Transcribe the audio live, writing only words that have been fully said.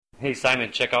Hey,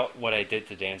 Simon, check out what I did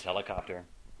to Dan's helicopter.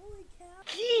 Holy cow.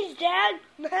 Jeez, Dad.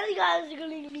 My guys are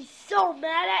going to be so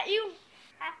mad at you.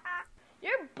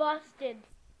 You're busted.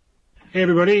 Hey,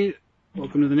 everybody.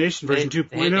 Welcome to the Nation, version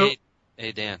 2.0.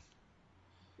 Hey, Dan.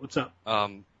 What's up?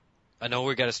 I know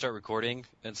we got to start recording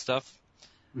and stuff,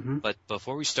 but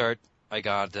before we start, I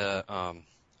got something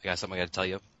I got to tell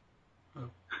you.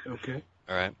 Oh, okay.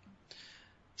 All right.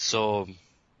 So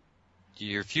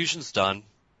your fusion's done.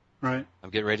 Right. I'm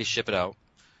getting ready to ship it out.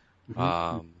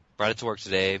 Brought it to work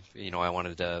today. I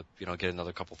wanted to, get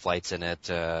another couple flights in it,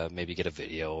 maybe get a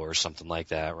video or something like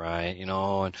that, right?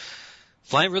 And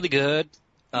flying really good.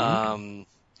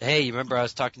 Hey, you remember I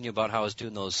was talking to you about how I was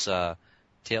doing those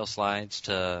tail slides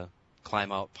to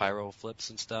climb out pyro flips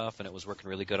and stuff, and it was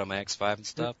working really good on my X5 and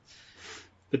stuff.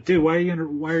 But dude, why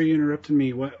are you interrupting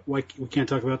me? Why we can't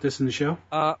talk about this in the show?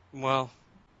 Well,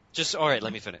 just all right.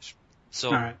 Let me finish. So,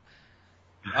 all right.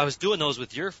 I was doing those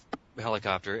with your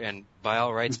helicopter, and by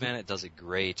all rights, man, it does it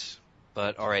great.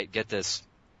 But all right, get this.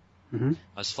 I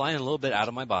was flying a little bit out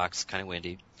of my box, kind of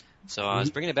windy, so I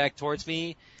was bringing it back towards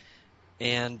me,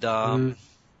 and I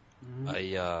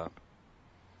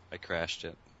crashed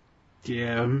it.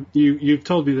 Yeah, you've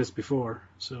told me this before,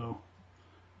 so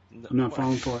I'm not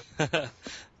falling for it.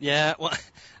 Yeah, well,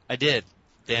 I did,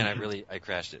 Dan. I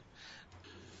crashed it.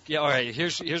 Yeah, all right.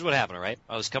 Here's what happened. All right,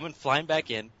 I was flying back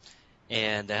in,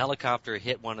 and the helicopter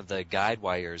hit one of the guide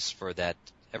wires for that.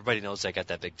 Everybody knows I got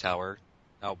that big tower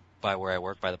out by where I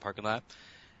work, by the parking lot.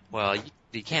 Well,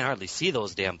 you can't hardly see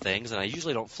those damn things, and I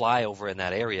usually don't fly over in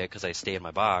that area because I stay in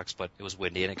my box, but it was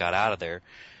windy and it got out of there.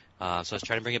 So I was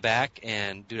trying to bring it back,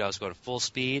 and, dude, I was going full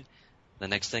speed. The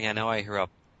next thing I know, I hear a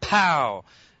pow,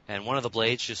 and one of the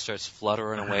blades just starts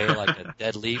fluttering away like a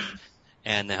dead leaf,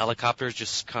 and the helicopter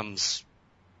just comes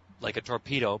like a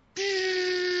torpedo.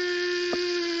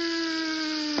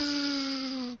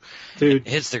 Dude, it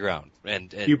hits the ground.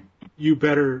 And you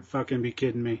better fucking be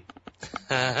kidding me.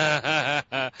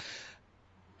 I'm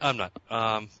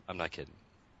not kidding.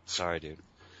 Sorry, dude.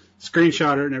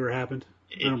 Screenshot it never happened.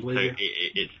 I don't believe you.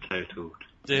 It's total.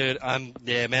 Dude, I'm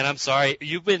sorry.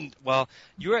 You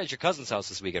were at your cousin's house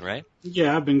this weekend, right?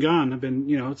 Yeah, I've been gone.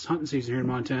 It's hunting season here in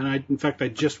Montana. In fact, I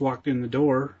just walked in the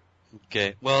door.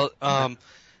 Okay. Well, go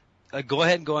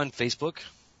ahead and go on Facebook.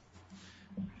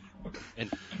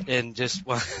 And just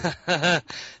go ahead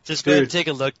and take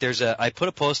a look. I put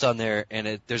a post on there,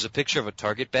 and there's a picture of a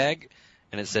Target bag,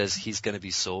 and it says he's gonna be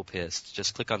so pissed.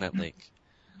 Just click on that link.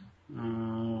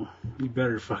 Oh, you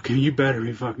better be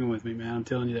fucking with me, man. I'm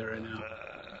telling you that right now.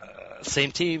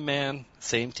 Same team, man.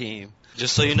 Same team.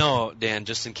 Just so you know, Dan,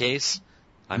 just in case,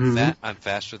 I'm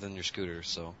faster than your scooter,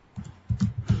 so.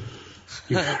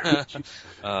 You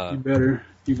better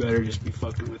just be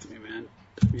fucking with me, man.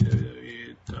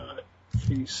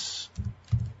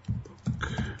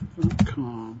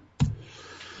 www.facebook.com.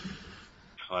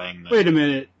 Wait a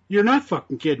minute. You're not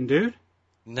fucking kidding, dude.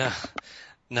 No,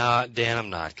 Dan, I'm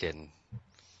not kidding.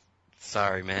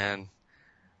 Sorry, man.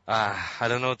 I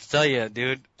don't know what to tell you,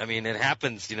 dude. I mean, it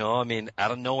happens,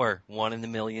 out of nowhere, 1 in a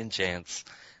million chance.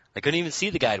 I couldn't even see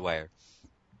the guide wire.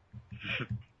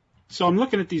 So I'm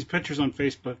looking at these pictures on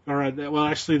Facebook.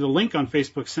 Actually, the link on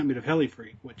Facebook sent me to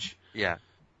HeliFreak, which I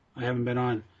haven't been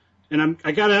on. And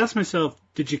I got to ask myself,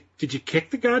 did you kick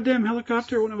the goddamn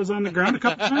helicopter when it was on the ground a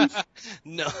couple times?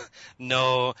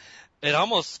 No. It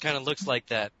almost kind of looks like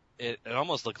that. It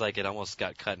almost looked like it almost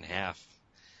got cut in half.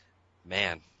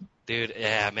 Man, dude,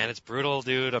 man, it's brutal,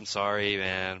 dude. I'm sorry,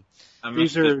 man. I've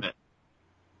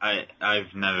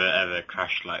never ever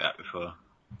crashed like that before.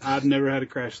 I've never had a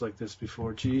crash like this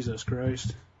before. Jesus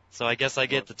Christ. So I guess I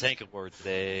get the tank award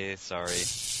today. Sorry.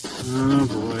 Oh,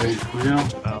 boy. Well,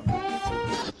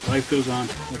 life goes on.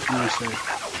 What can I say?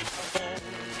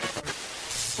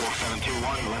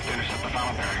 4721, left intercept the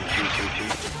final bearing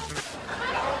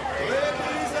 222. Ladies and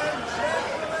gentlemen,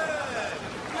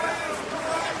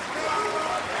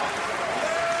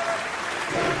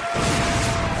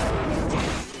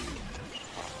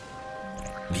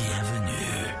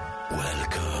 Bienvenue.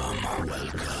 Welcome.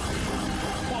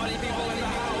 Party people in the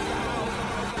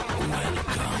house.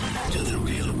 Welcome to the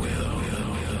real world.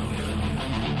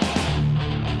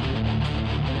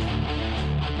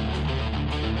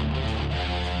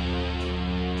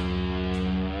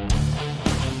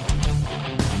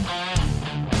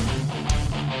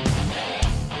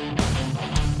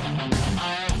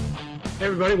 Hey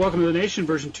everybody, welcome to the Nation,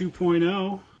 version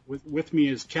 2.0. With me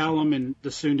is Callum and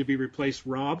the soon-to-be replaced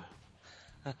Rob.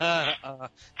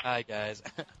 Hi, guys.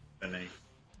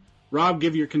 Rob,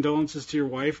 give your condolences to your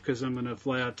wife, because I'm going to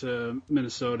fly out to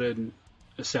Minnesota and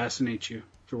assassinate you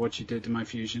for what you did to my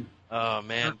Fusion. Oh,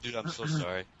 man, dude, I'm so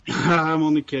sorry. I'm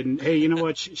only kidding. Hey, you know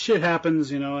what? Shit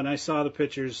happens, and I saw the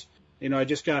pictures. I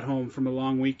just got home from a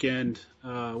long weekend.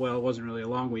 Well, it wasn't really a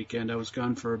long weekend. I was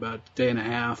gone for about a day and a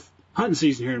half. Hunting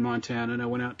season here in Montana, and I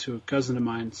went out to a cousin of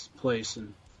mine's place,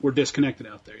 and we're disconnected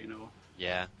out there,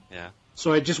 Yeah.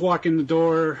 So I just walk in the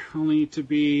door only to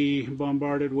be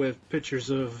bombarded with pictures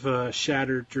of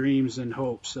shattered dreams and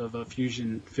hopes of a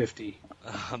Fusion 50.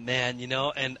 Oh, man,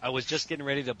 and I was just getting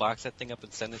ready to box that thing up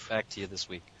and send it back to you this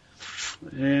week.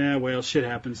 Yeah, well, shit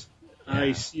happens. Yeah.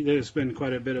 I see there's been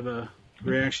quite a bit of a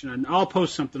reaction, and I'll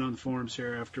post something on the forums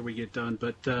here after we get done.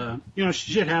 But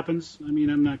shit happens. I mean,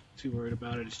 I'm not too worried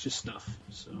about it. It's just stuff.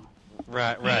 So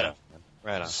right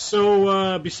on.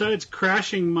 So besides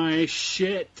crashing my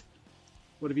shit,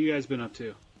 what have you guys been up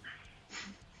to?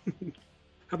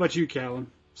 How about you,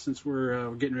 Callum? Since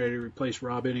we're getting ready to replace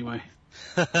Rob anyway.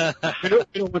 we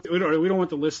don't want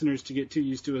the listeners to get too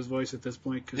used to his voice at this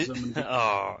point because I'm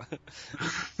gonna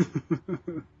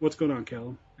What's going on,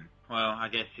 Callum? Well, I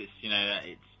guess it's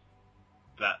it's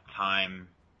that time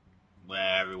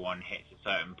where everyone hits a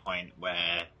certain point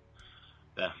where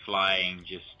their flying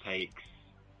just takes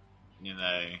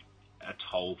a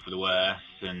toll for the worse.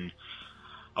 And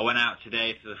I went out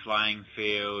today to the flying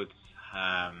field.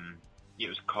 It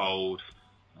was cold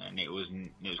and it was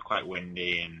quite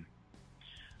windy, and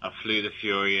I flew the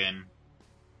Furion,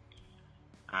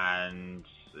 and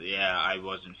yeah, I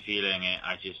wasn't feeling it.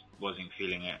 I just wasn't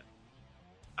feeling it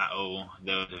at all.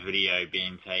 There was a video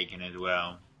being taken as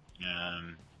well.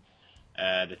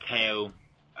 The tail,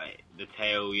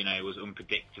 was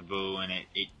unpredictable, and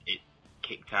it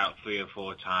kicked out 3 or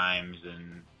 4 times,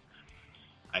 and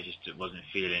I just wasn't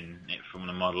feeling it from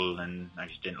the model, and I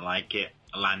just didn't like it.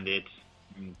 I landed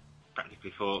and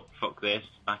practically thought, fuck this,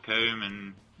 back home,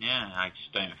 and yeah, I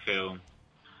just don't feel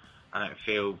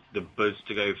the buzz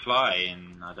to go fly,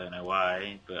 and I don't know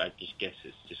why, but I just guess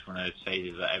it's just one of those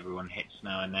phases that everyone hits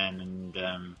now and then,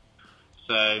 and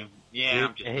so yeah. Dude,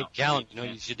 I'm just hey, Callum, you know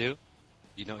what you should do?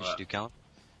 You know what you should do, Callum?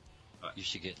 What? You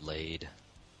should get laid.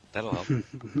 That'll help.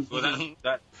 Well,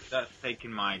 that's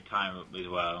taken my time up as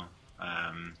well.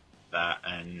 That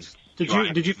and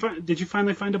did you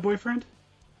finally find a boyfriend?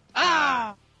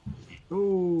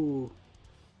 Ooh.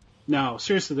 No,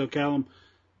 seriously though, Callum,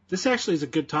 this actually is a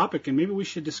good topic, and maybe we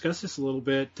should discuss this a little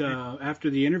bit after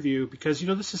the interview, because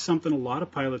this is something a lot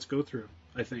of pilots go through.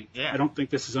 I think. Yeah. I don't think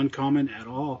this is uncommon at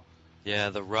all. Yeah,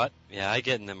 the rut. Yeah, I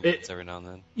get in them every now and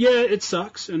then. Yeah, it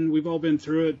sucks, and we've all been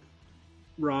through it.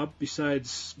 Rob,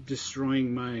 besides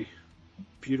destroying my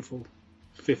beautiful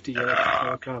 50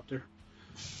 helicopter,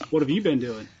 what have you been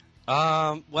doing?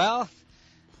 Well,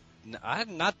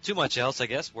 not too much else, I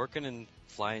guess. Working and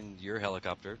flying your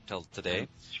helicopter till today.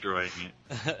 Destroying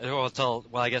it. well,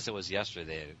 I guess it was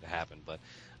yesterday it happened, but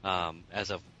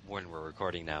as of when we're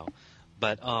recording now.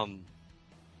 But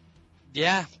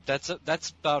yeah, that's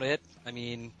about it. I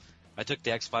mean, I took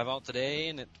the X5 out today,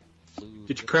 and it flew.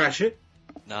 Did you crash it?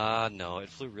 No, it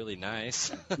flew really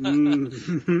nice.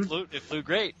 Mm-hmm. It flew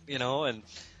great,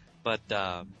 but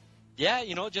yeah,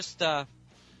 just.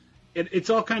 It's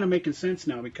all kind of making sense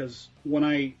now, because when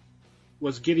I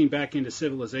was getting back into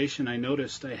Civilization, I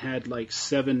noticed I had like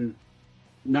 7,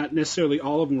 not necessarily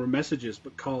all of them were messages,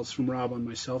 but calls from Rob on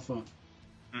my cell phone.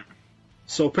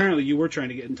 So apparently you were trying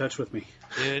to get in touch with me.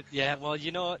 Dude, yeah, well,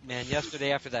 you know what, man,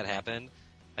 yesterday after that happened,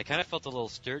 I kind of felt a little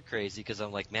stirred crazy, because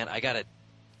I'm like, man, I gotta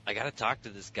talk to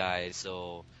this guy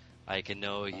so I can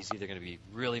know he's either going to be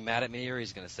really mad at me or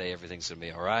he's going to say everything's going to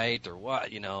be all right or what,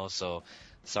 so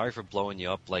sorry for blowing you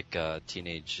up like a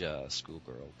teenage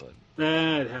schoolgirl, but...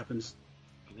 That happens.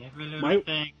 Every little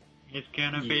thing is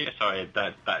going to be... Sorry,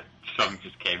 that song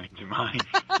just came into mind.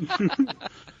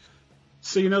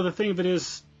 So, the thing of it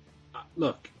is,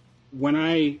 look, when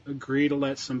I agree to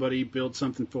let somebody build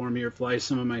something for me or fly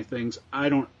some of my things, I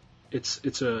don't...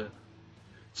 It's a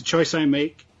choice I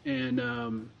make,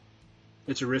 and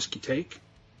it's a risk you take,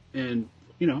 and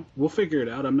we'll figure it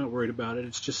out. I'm not worried about it.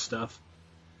 It's just stuff.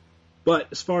 But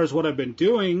as far as what I've been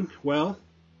doing, well,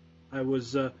 I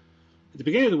was at the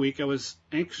beginning of the week I was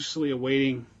anxiously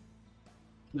awaiting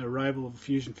the arrival of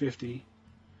Fusion 50.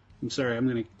 I'm sorry,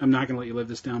 I'm not gonna let you live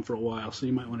this down for a while, so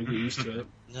you might want to get used to it.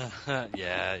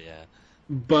 Yeah.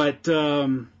 But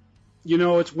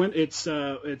it's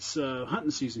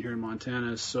hunting season here in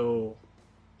Montana, so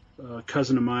a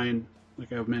cousin of mine,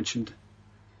 like I've mentioned,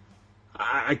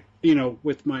 I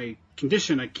with my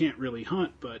condition I can't really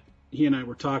hunt, but he and I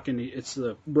were talking. It's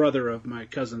the brother of my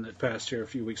cousin that passed here a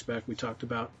few weeks back. We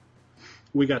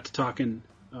got to talking,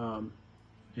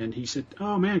 and he said,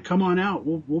 "Oh man, come on out.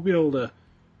 We'll be able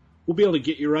to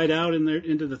get you right out in there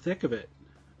into the thick of it."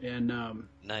 And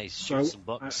nice. So Shoot some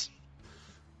books.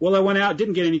 I went out,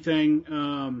 didn't get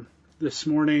anything. This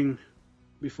morning,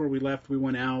 before we left, we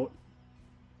went out.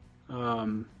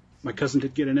 My cousin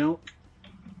did get an elk,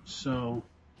 so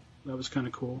that was kind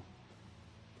of cool.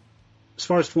 As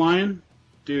far as flying,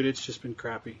 dude, it's just been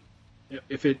crappy.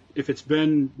 If it's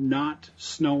been not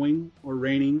snowing or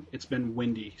raining, it's been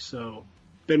windy. So,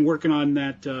 been working on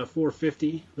that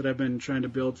 450 that I've been trying to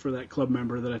build for that club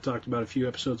member that I talked about a few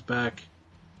episodes back.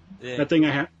 Yeah. That thing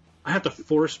I have to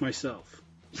force myself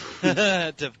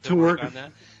to work on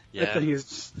that. Yeah. That thing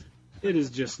is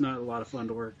just not a lot of fun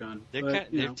to work on. They're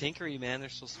tinkery, man. They're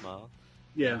so small.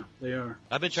 Yeah, they are.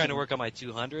 I've been trying to work on my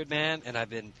 200, man, and I've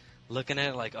been looking at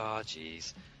it like, oh,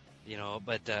 jeez,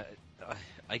 But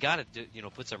I got to,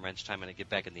 put some wrench time in and get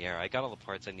back in the air. I got all the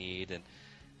parts I need, and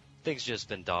things just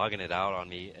been dogging it out on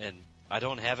me. And I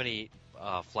don't have any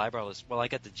flybarless. Well, I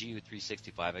got the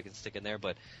GU365 I can stick in there,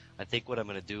 but I think what I'm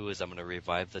going to do is I'm going to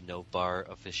revive the No Bar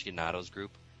Aficionados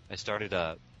group. I started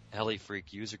a Heli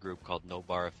Freak user group called No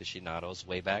Bar Aficionados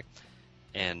way back,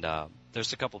 and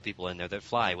there's a couple people in there that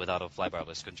fly without a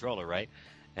flybarless controller, right?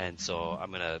 And so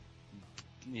I'm going to,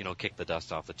 kick the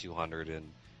dust off the 200 and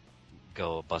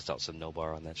go bust out some No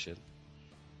Bar on that shit.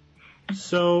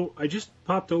 So I just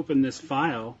popped open this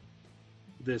file,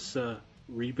 this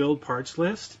rebuild parts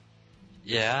list.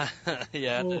 Yeah,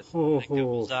 yeah, the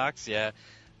Google Docs, yeah.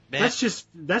 Man. That's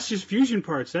just fusion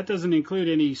parts. That doesn't include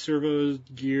any servos,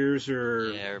 gears,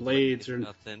 or blades or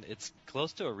nothing. It's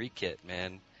close to a rekit,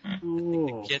 man. Oh. I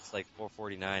think the kit's like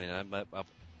 $449, and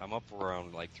I'm up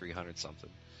around like 300 something.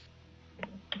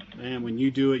 Man, when you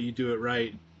do it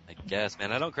right. I guess,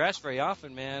 man. I don't crash very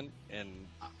often, man, and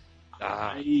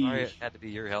sorry it had to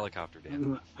be your helicopter,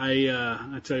 Dan.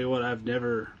 I tell you what, I've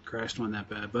never crashed one that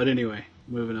bad. But anyway,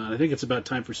 moving on. I think it's about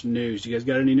time for some news. You guys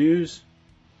got any news?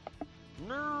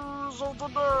 News of the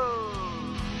day.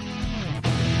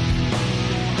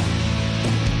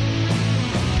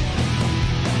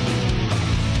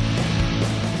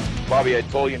 Bobby, I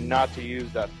told you not to use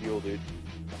that fuel, dude.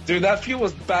 Dude, that fuel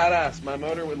was badass. My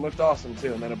motor would looked awesome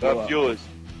too, and then it blew up. That fuel is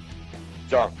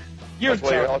junk. That's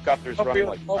why your helicopter's running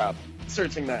like crap.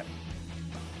 Searching that.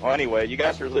 Well, anyway, you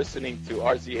guys are listening to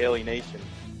RC Haley Nation.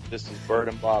 This is Bert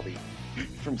and Bobby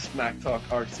from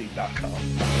SmackTalkRC.com.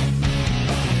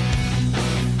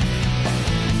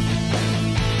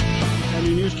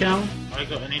 Any news, Cal? I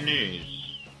got any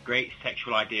news? Great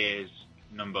Sexual Ideas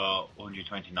number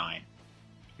 129.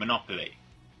 Monopoly.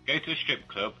 Go to a strip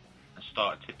club and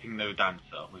start tipping the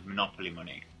dancer with Monopoly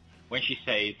money. When she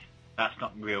says, that's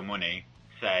not real money,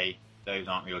 say, those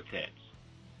aren't real tips.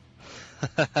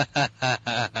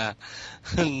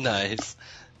 Nice.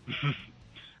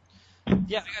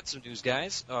 Yeah, I got some news,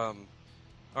 guys.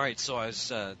 Alright, so I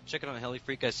was checking on Heli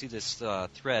Freak. I see this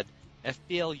thread,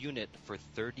 FBL unit for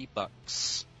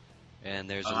 $30. And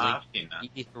there's a link,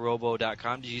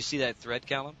 eHerobo.com. Did you see that thread,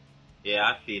 Callum? Yeah,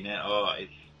 I've seen it.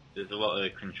 There's a lot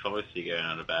of controversy going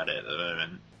on about it at the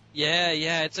moment.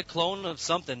 Yeah, it's a clone of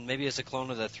something. Maybe it's a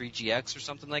clone of the 3GX or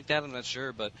something like that. I'm not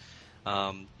sure, but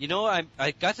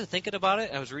I got to thinking about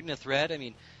it. I was reading a thread. I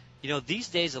mean, these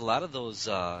days a lot of those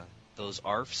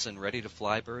ARFs and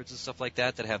ready-to-fly birds and stuff like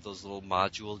that have those little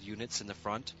module units in the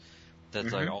front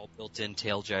that's like all built-in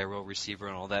tail gyro receiver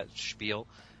and all that spiel.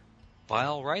 By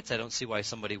all rights, I don't see why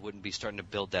somebody wouldn't be starting to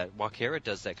build that. Wakera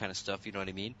does that kind of stuff. You know what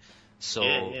I mean? So.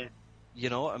 Yeah.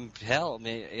 Hell,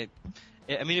 man.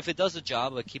 If it does the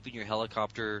job of keeping your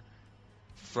helicopter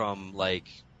from like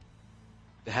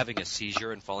having a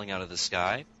seizure and falling out of the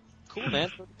sky, cool, man.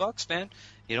 $30, man.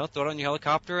 Throw it on your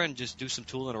helicopter and just do some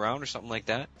tooling around or something like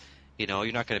that.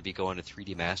 You're not going to be going to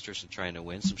 3D Masters and trying to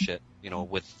win some shit,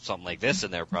 with something like this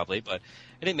in there probably. But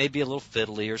it may be a little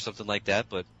fiddly or something like that.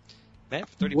 But man,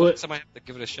 for $30, I might have to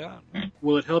give it a shot.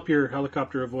 Will it help your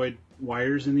helicopter avoid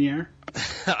wires in the air?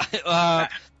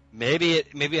 Maybe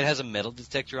it has a metal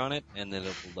detector on it, and then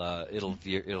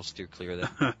it'll steer clear of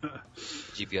that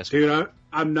GPS. Dude,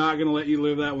 I'm not gonna let you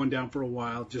live that one down for a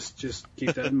while. Just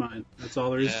keep that in mind. That's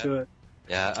all there is to it.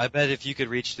 Yeah, I bet if you could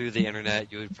reach through the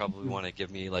internet, you would probably want to give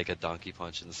me like a donkey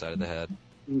punch in the side of the head.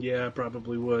 Yeah, I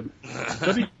probably would.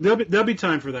 There'll be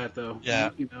time for that though.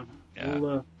 Yeah.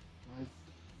 Yeah.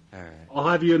 All right. I'll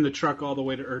have you in the truck all the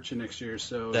way to Urchin next year.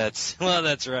 So that's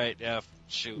right. Yeah.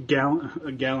 Shoot.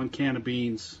 A gallon can of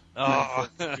beans. Oh.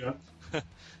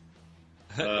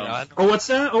 What's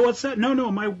that?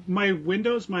 No, my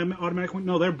windows, my automatic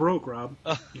window, no, they're broke, Rob.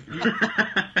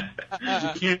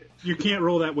 You can't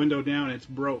roll that window down. It's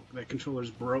broke. That controller's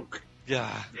broke.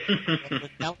 Yeah. When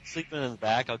Cal's sleeping in the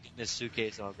back, I'll get in his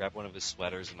suitcase and I'll grab one of his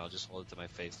sweaters and I'll just hold it to my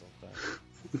face all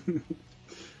the time.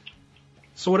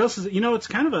 So what else is it? You know, it's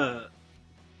kind of a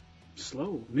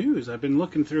slow news. I've been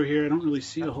looking through here. I don't really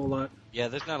see a whole lot. Yeah,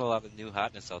 there's not a lot of new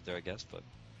hotness out there, I guess. But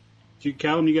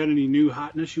Callum, you got any new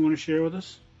hotness you want to share with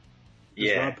us?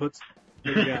 Yeah. Rob puts,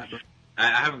 what you got? I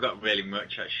haven't got really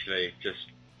much, actually.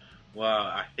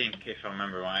 I think if I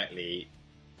remember rightly,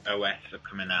 OS are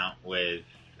coming out with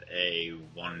a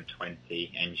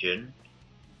 120 engine.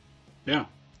 Yeah.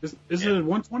 Is it a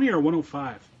 120 or a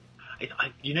 105?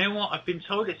 You know what? I've been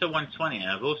told it's a 120,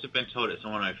 and I've also been told it's a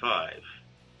 105.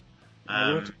 We'll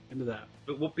have to get into that.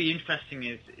 But what would be interesting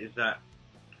is that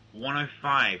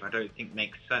 105 I don't think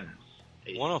makes sense.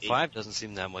 105 doesn't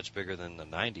seem that much bigger than the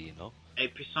 90, you know?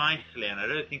 Precisely, and I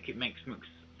don't think it makes much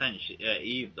sense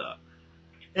either.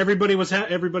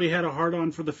 Everybody had a hard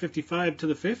on for the 55 to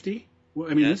the 50.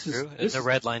 Well, I mean, this is the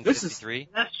red line 53.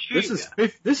 That's true.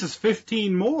 This is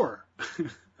 15 more.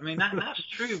 I mean, that's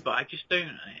true, but I just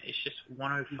don't. It's just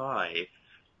 105.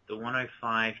 The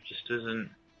 105 just doesn't.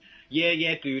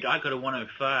 Yeah, dude, I got a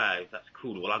 105. That's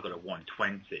cool. Well, I got a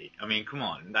 120. I mean, come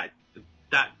on, that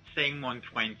saying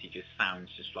 120 just sounds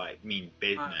just like mean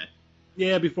business.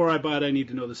 Yeah, before I buy it, I need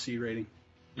to know the C rating.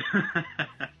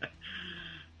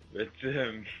 But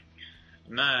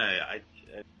no,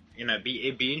 it'd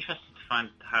be interesting to find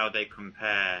how they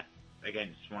compare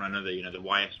against one another. You know, the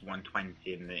YS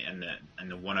 120 and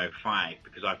the 105,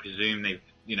 because I presume they've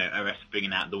OS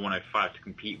bringing out the 105 to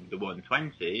compete with the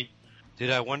 120. Dude,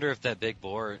 I wonder if that big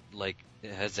bore it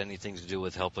has anything to do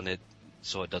with helping it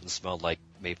so it doesn't smell like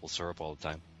maple syrup all the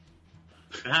time.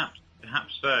 Perhaps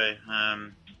so.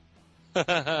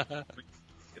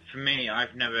 For me,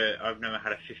 I've never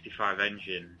had a 55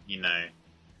 engine.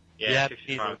 Yeah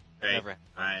 55. Never.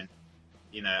 And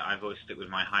I've always stuck with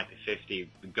my Hyper 50,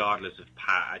 regardless of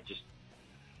pat.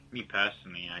 Me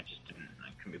personally, I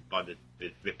couldn't be bothered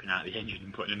with ripping out the engine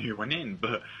and putting a new one in.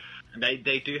 But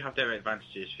they do have their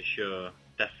advantages for sure.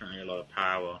 Definitely a lot of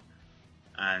power.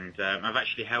 And I've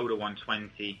actually held a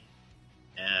 120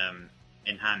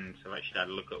 in hand. So I've actually had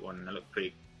a look at one, and they look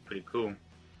pretty cool.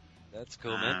 That's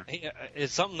cool, man. Hey,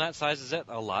 is something that size, is that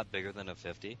a lot bigger than a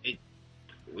 50? The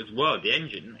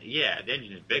engine, the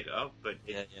engine is bigger, but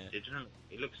it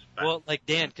looks bad. Well,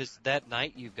 Dan, because that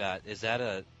Knight you got, is that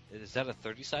a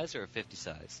 30 size or a 50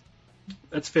 size?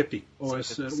 That's 50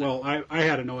 OS. I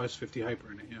had an OS 50 Hyper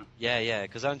in it. Yeah,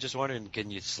 because I'm just wondering, can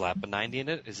you slap a 90 in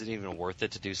it? Is it even worth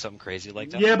it to do something crazy like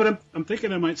that? Yeah, but I'm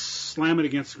thinking I might slam it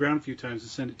against the ground a few times and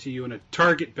send it to you in a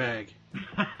Target bag.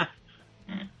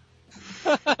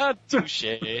 Touche.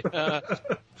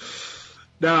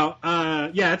 No,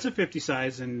 it's a 50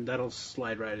 size, and that'll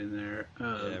slide right in there.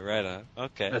 Yeah, right on.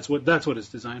 Okay. That's what it's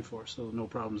designed for, so no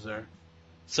problems there.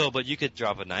 So, but you could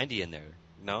drop a 90 in there,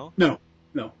 no? No.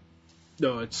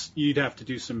 You'd have to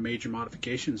do some major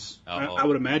modifications. I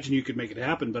would imagine you could make it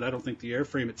happen, but I don't think the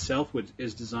airframe itself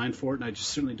is designed for it, and I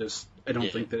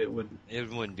don't think that it would.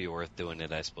 It wouldn't be worth doing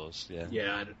it, I suppose. Yeah.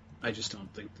 Yeah, I just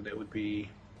don't think that it would be.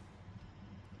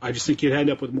 I just think you'd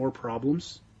end up with more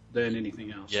problems than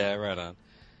anything else. Yeah, right on.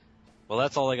 Well,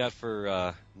 that's all I got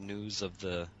for news of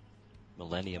the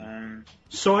millennium.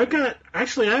 So I've got,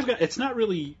 it's not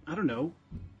really, I don't know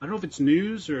if it's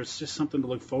news or it's just something to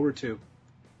look forward to.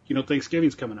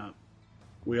 Thanksgiving's coming up.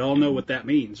 We all know what that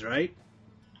means, right?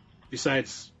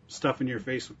 Besides stuffing your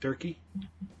face with turkey.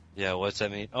 Yeah, what's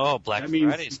that mean? Oh, Black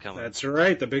Friday's coming. That's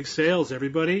right, the big sales.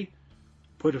 Everybody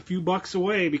put a few bucks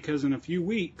away, because in a few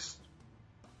weeks,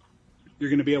 you're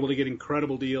going to be able to get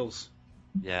incredible deals.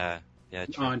 Yeah,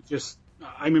 true. On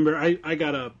I remember I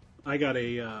got a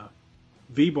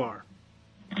V-Bar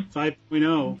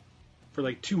 5.0 for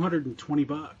like $220,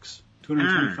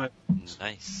 $225.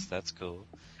 Nice, that's cool.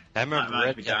 I remember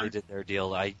Red Cat, they did their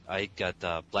deal. I got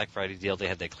the Black Friday deal. They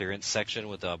had that clearance section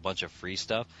with a bunch of free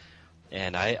stuff,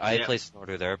 and I placed an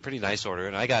order there, a pretty nice order,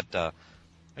 and I got a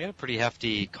pretty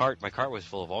hefty cart. My cart was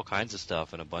full of all kinds of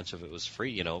stuff, and a bunch of it was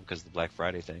free, because of the Black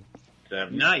Friday thing. I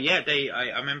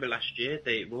remember last year.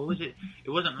 What was it? It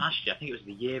wasn't last year. I think it was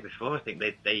the year before. I think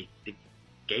they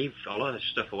gave a lot of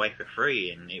stuff away for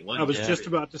free, and it wasn't. I was just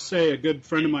about to say, a good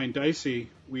friend of mine, Dicey,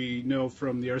 we know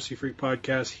from the RC Freak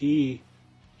podcast. He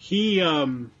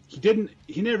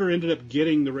never ended up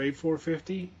getting the Raid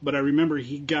 450, but I remember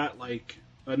he got like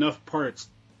enough parts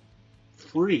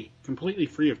completely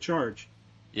free of charge.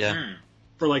 Yeah.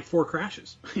 For like 4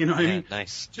 crashes, what I mean?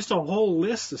 Nice. Just a whole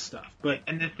list of stuff.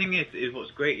 And the thing is what's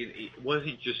great is it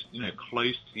wasn't just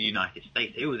close to the United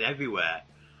States. It was everywhere.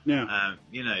 Yeah.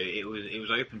 It was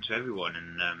open to everyone.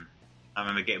 And I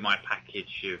remember getting my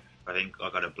package of, I think I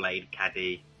got a blade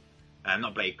caddy,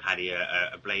 not blade caddy,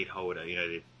 a blade holder.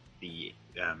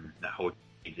 That holds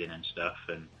in and stuff,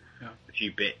 and a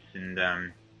few bits, and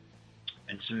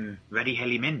some Ready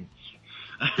Heli mints.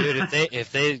 Dude,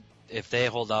 if they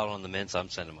hold out on the mints, I'm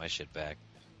sending my shit back.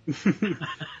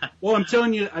 Well, I'm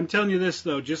telling you this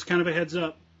though, just kind of a heads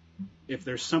up. If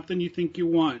there's something you think you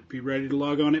want, be ready to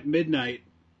log on at midnight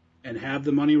and have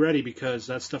the money ready, because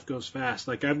that stuff goes fast.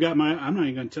 Like I'm not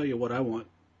even going to tell you what I want.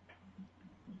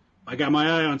 I got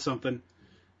my eye on something,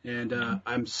 and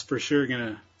I'm for sure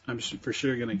gonna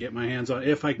get my hands on it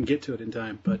if I can get to it in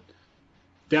time. But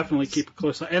definitely keep a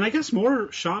close eye. And I guess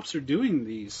more shops are doing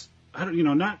these.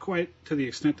 Not quite to the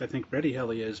extent I think Ready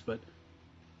Heli is, but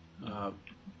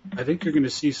I think you're going to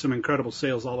see some incredible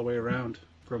sales all the way around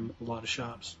from a lot of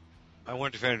shops. I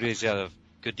wonder if anybody's got a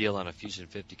good deal on a Fusion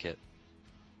 50 kit.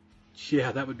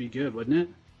 Yeah, that would be good, wouldn't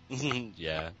it?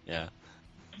 Yeah.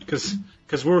 Because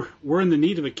we're in the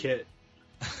need of a kit,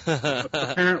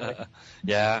 apparently.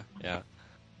 Yeah.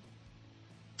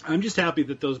 I'm just happy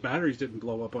that those batteries didn't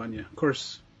blow up on you. Of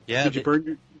course. Yeah. Did you burn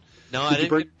your? No, I didn't.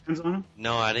 Burn your hands on them?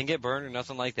 No, I didn't get burned or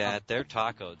nothing like that. They're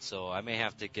tacoed, so I may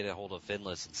have to get a hold of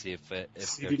Finless and see if they're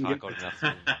tacoed enough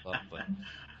to blow up. But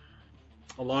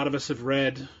a lot of us have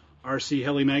read RC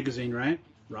Heli magazine, right?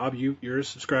 Rob, you're a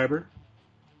subscriber.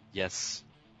 Yes.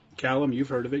 Callum, you've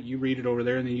heard of it. You read it over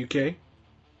there in the UK.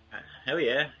 Hell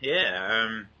yeah.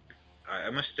 I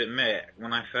must admit,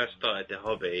 when I first started the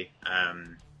hobby,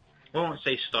 well, I won't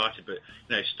say started, but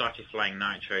started flying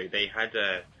Nitro. They had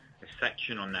a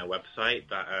section on their website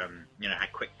that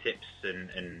had quick tips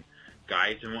and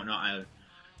guides and whatnot.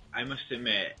 I must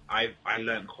admit, I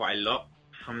learned quite a lot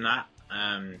from that.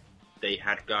 They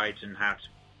had guides on how to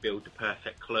build the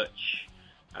perfect clutch,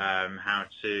 how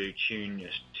to tune a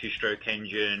two-stroke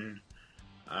engine.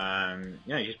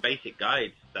 Just basic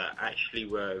guides that actually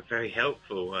were very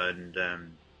helpful. And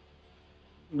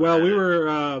well, we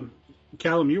were.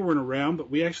 Callum, you weren't around, but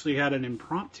we actually had an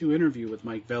impromptu interview with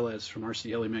Mike Velez from RC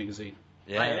Heli magazine.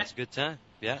 Yeah, it was a good time.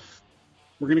 Yeah.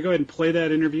 We're going to go ahead and play that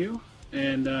interview,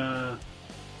 and I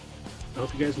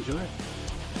hope you guys enjoy it.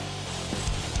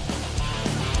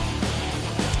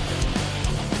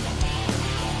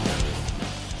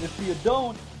 If you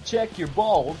don't check your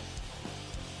balls,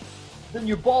 then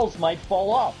your balls might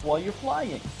fall off while you're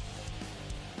flying.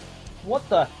 What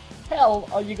the hell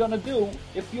are you gonna do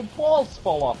if your balls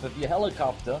fall off of your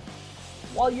helicopter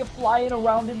while you're flying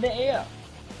around in the air?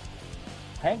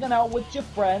 Hanging out with your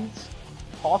friends,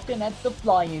 talking at the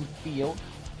flying field,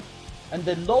 and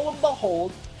then lo and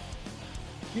behold,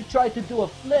 you try to do a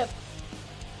flip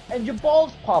and your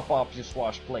balls pop off your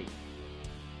swash plate.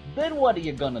 Then what are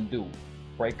you gonna do?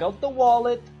 Break out the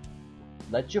wallet,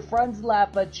 let your friends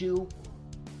laugh at you,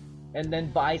 and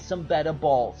then buy some better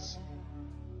balls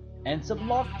and some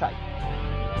Loctite.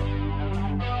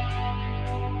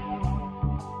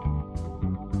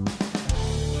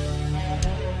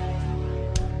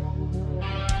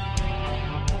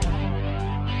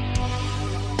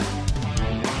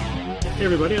 Hey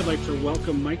everybody, I'd like to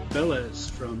welcome Mike Velez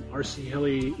from RC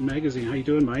Heli magazine. How you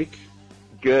doing, Mike?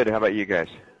 Good. How about you guys?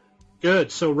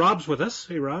 Good. So Rob's with us.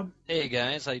 Hey, Rob. Hey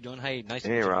guys, how you doing? Hey, nice to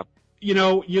meet you. Hey, Rob.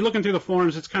 You're looking through the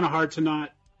forums. It's kind of hard to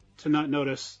not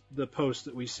notice the posts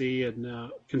that we see and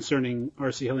concerning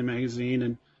RC Heli magazine.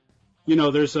 And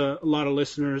there's a lot of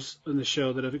listeners on the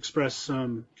show that have expressed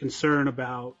some concern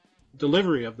about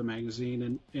delivery of the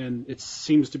magazine, and it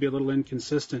seems to be a little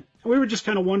inconsistent. We were just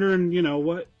kind of wondering,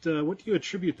 what do you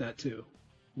attribute that to,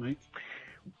 Mike?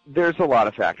 There's a lot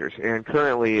of factors, and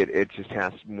currently it just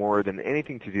has more than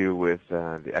anything to do with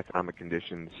the economic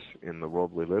conditions in the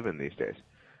world we live in these days.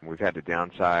 We've had to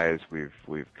downsize,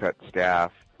 we've cut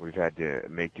staff, we've had to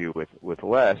make do with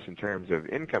less in terms of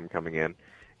income coming in,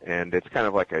 and it's kind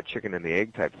of like a chicken and the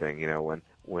egg type thing.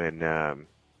 When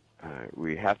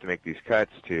we have to make these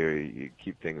cuts to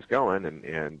keep things going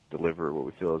and deliver what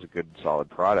we feel is a good, solid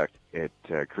product, it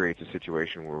creates a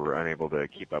situation where we're unable to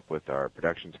keep up with our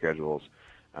production schedules,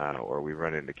 or we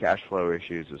run into cash flow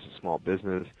issues as a small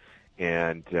business,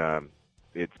 and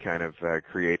it kind of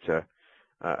creates a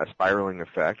spiraling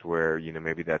effect where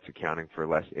maybe that's accounting for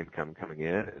less income coming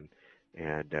in,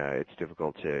 and it's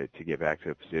difficult to get back to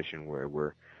a position where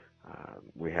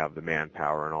we have the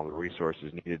manpower and all the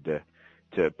resources needed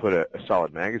to put a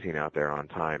solid magazine out there on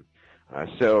time.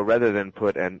 So rather than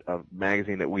put a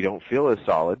magazine that we don't feel is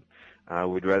solid,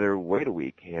 we'd rather wait a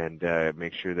week and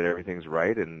make sure that everything's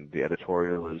right and the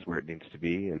editorial is where it needs to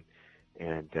be,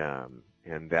 and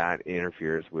that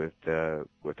interferes with our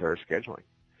scheduling.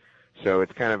 So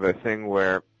it's kind of a thing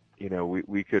where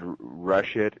we could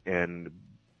rush it and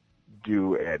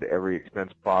do at every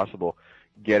expense possible,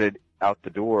 get it out the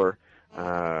door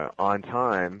on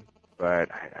time, but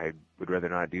I would rather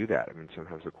not do that. I mean,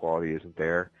 sometimes the quality isn't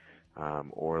there,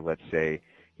 or let's say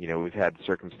we've had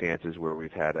circumstances where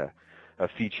we've had a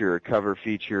cover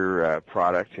feature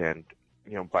product, and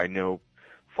by no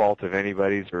fault of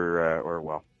anybody's,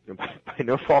 or by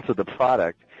no fault of the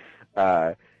product,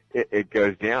 it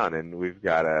goes down, and we've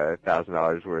got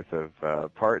 $1,000 worth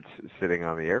of parts sitting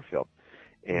on the airfield.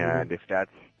 And if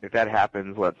that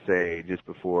happens, let's say just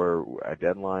before a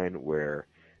deadline where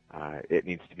it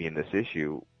needs to be in this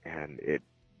issue, and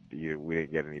we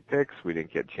didn't get any picks, we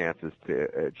didn't get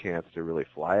a chance to really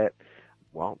fly it,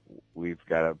 well, we've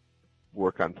got to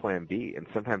work on Plan B, and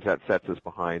sometimes that sets us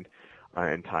behind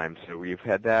in time. So we've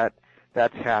had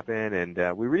that's happened,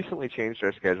 and we recently changed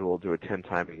our schedule to a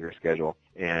 10-time-a-year schedule,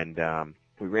 and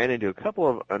we ran into a couple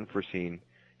of unforeseen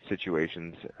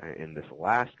situations in this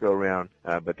last go-round,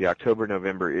 but the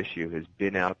October-November issue has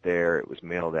been out there. It was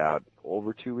mailed out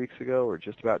over 2 weeks ago, or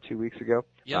just about 2 weeks ago.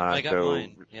 Yep, I got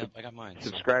mine. Yep, I got mine.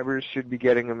 Subscribers should be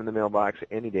getting them in the mailbox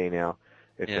any day now,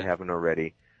 if they haven't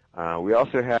already. We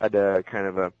also had kind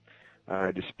of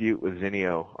a dispute with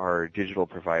Zinio, our digital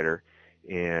provider,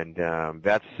 and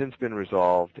that's since been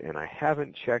resolved, and I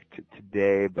haven't checked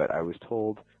today, but I was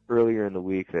told earlier in the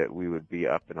week that we would be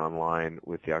up and online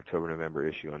with the October-November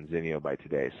issue on Zinio by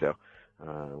today. So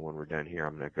when we're done here,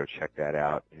 I'm going to go check that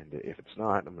out, and if it's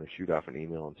not, I'm going to shoot off an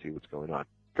email and see what's going on.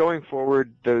 Going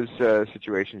forward, those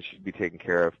situations should be taken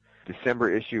care of. December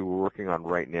issue we're working on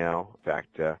right now. In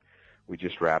fact, we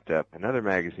just wrapped up another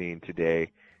magazine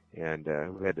today, and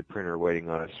we had the printer waiting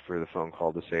on us for the phone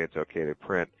call to say it's okay to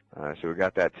print. So we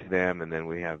got that to them, and then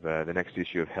we have the next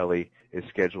issue of Heli is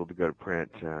scheduled to go to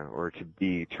print or to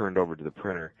be turned over to the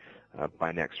printer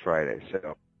by next Friday.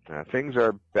 So things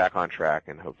are back on track,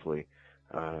 and hopefully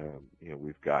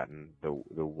we've gotten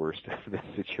the worst of the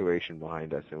situation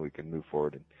behind us, and we can move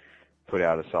forward and put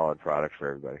out a solid product for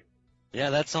everybody. Yeah,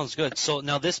 that sounds good. So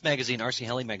now this magazine, RC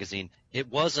Heli magazine,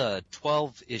 it was a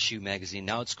 12-issue magazine.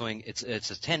 Now it's a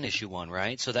 10-issue one,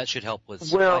 right? So that should help with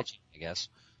supply chain, I guess.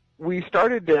 We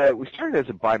started as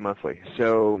a bi-monthly.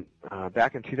 So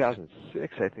back in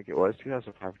 2006, I think it was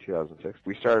 2005 or 2006,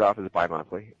 we started off as a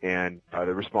bi-monthly, and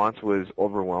the response was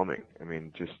overwhelming. I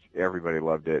mean, just everybody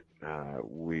loved it.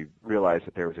 We realized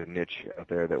that there was a niche out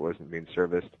there that wasn't being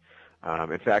serviced.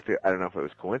 In fact, I don't know if it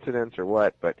was coincidence or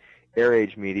what, but Air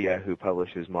Age Media, who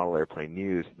publishes Model Airplane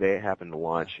News, they happened to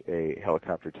launch a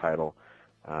helicopter title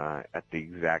at the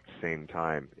exact same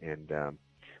time, and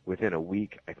within a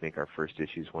week, I think our first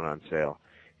issues went on sale.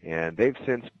 And they've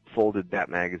since folded that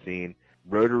magazine.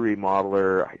 Rotary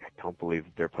Modeler, I don't believe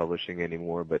they're publishing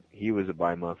anymore, but he was a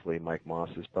bi-monthly, Mike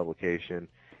Moss's publication,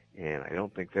 and I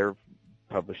don't think they're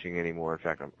publishing anymore. In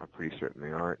fact, I'm pretty certain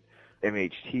they aren't.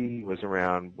 MHT was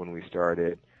around when we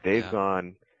started. They've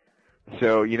gone.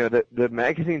 So, the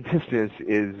magazine business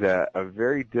is a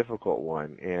very difficult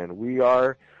one, and we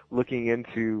are looking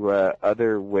into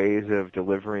other ways of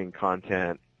delivering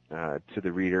content to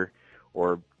the reader,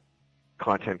 or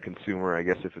content consumer. I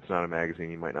guess if it's not a magazine,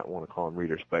 you might not want to call them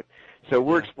readers. But so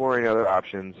we're exploring other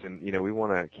options, and we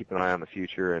want to keep an eye on the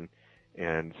future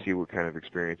and see what kind of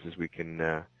experiences we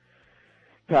can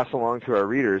pass along to our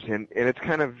readers. And it's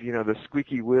kind of the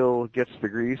squeaky wheel gets the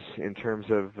grease in terms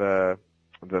of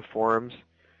the forums.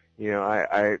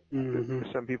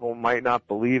 Some people might not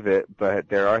believe it, but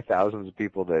there are thousands of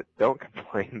people that don't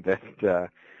complain that,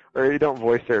 or they don't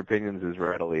voice their opinions as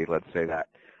readily, let's say that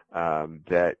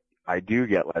I do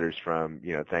get letters from,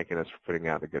 thanking us for putting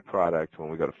out a good product. When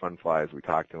we go to Fun Flies, we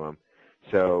talk to them.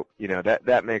 So,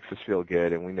 that makes us feel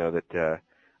good, and we know that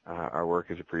our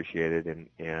work is appreciated,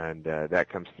 and that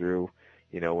comes through,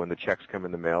 when the checks come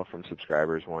in the mail from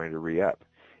subscribers wanting to re-up.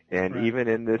 And even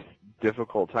in this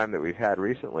difficult time that we've had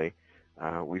recently,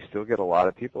 we still get a lot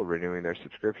of people renewing their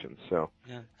subscriptions. So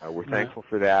we're thankful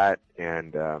for that,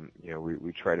 and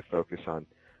we try to focus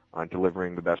on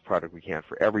delivering the best product we can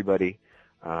for everybody.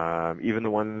 Even the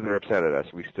ones that are upset at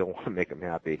us, we still want to make them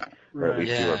happy, or at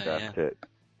least do our best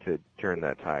to turn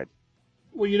that tide.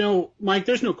 Well, Mike,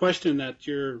 there's no question that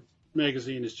your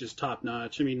magazine is just top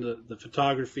notch. I mean, the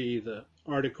photography, the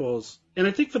articles, and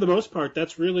I think for the most part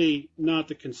that's really not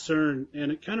the concern,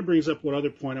 and it kind of brings up what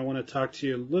other point I want to talk to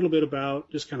you a little bit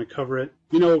about, just kind of cover it.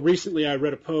 Recently I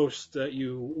read a post that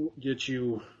you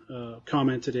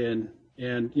commented in,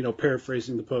 and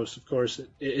paraphrasing the post, of course,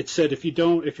 it said if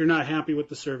you're not happy with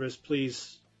the service,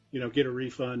 please get a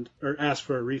refund, or ask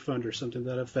for a refund or something to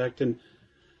that effect. And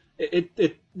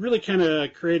it really kind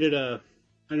of created a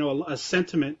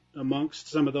sentiment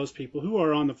amongst some of those people who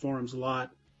are on the forums a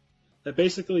lot, that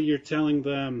basically you're telling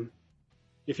them,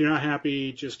 if you're not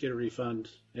happy, just get a refund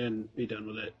and be done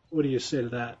with it. What do you say to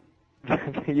that?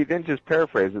 You didn't just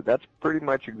paraphrase it. That's pretty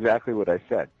much exactly what I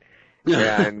said.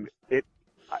 And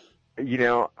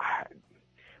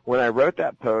when I wrote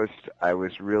that post, I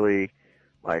was really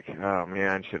like, oh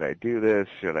man, should I do this?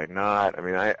 Should I not? I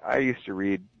mean, I used to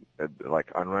read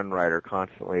like on Run Rider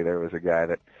constantly. There was a guy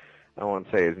that, I won't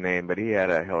say his name, but he had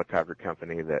a helicopter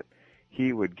company that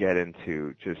he would get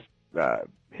into just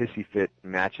hissy fit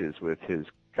matches with his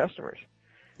customers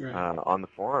on the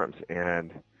forums.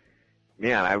 And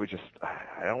man, I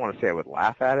don't want to say I would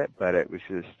laugh at it, but it was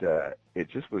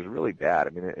just was really bad. I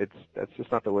mean, that's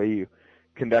just not the way you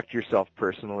conduct yourself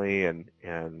personally and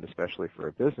especially for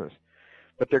a business.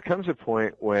 But there comes a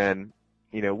point when,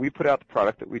 we put out the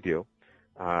product that we do.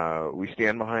 We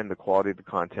stand behind the quality of the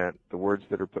content, the words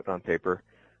that are put on paper.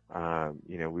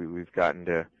 We've gotten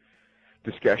to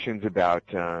discussions about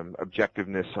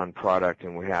objectiveness on product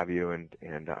and what have you,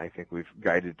 and I think we've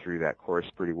guided through that course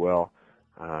pretty well.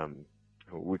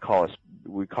 We call it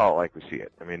like we see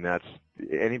it. I mean, that's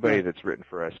anybody that's written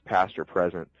for us, past or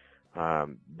present.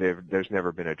 There's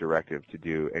never been a directive to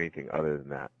do anything other than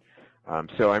that.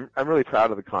 So I'm really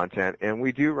proud of the content, and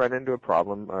we do run into a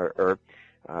problem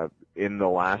in the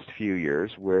last few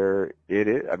years where it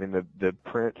is. I mean, the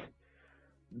print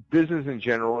business in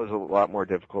general is a lot more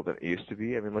difficult than it used to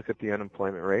be. I mean, look at the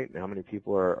unemployment rate and how many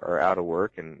people are out of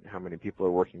work and how many people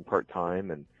are working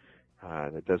part-time, and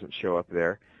that doesn't show up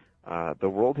there. The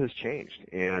world has changed,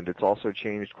 and it's also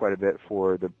changed quite a bit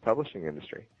for the publishing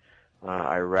industry.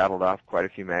 I rattled off quite a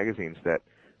few magazines that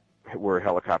were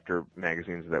helicopter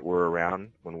magazines that were around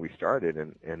when we started,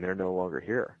 and they're no longer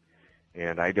here.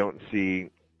 And I don't see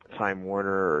Time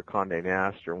Warner or Condé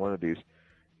Nast or one of these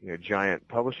giant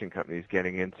publishing companies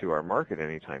getting into our market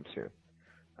anytime soon.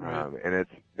 Right. And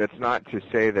that's not to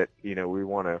say that we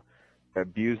want to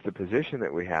abuse the position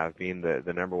that we have, being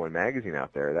the number one magazine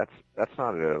out there. That's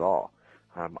not it at all.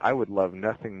 I would love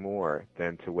nothing more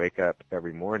than to wake up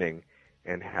every morning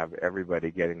and have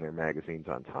everybody getting their magazines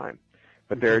on time.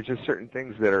 But there are just certain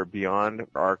things that are beyond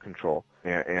our control,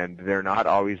 and they're not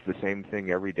always the same thing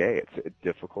every day. It's a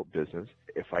difficult business.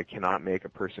 If I cannot make a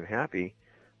person happy,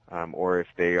 or if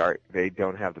they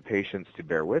don't have the patience to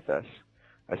bear with us,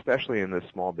 especially in this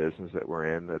small business that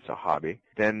we're in, that's a hobby,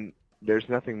 then there's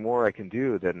nothing more I can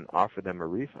do than offer them a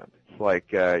refund. It's like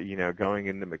going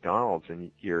into McDonald's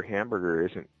and your hamburger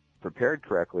isn't prepared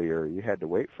correctly, or you had to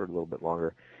wait for a little bit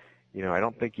longer. I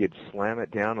don't think you'd slam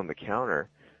it down on the counter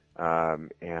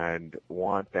and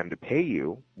want them to pay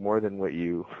you more than what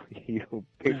you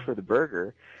paid for the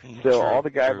burger. So all the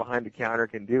guy behind the counter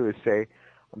can do is say,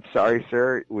 "I'm sorry,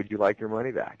 sir, would you like your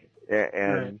money back?"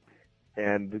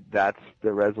 And that's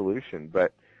the resolution.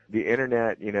 But the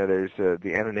internet, there's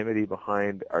the anonymity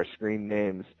behind our screen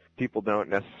names. People don't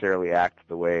necessarily act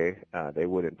the way they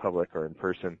would in public or in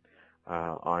person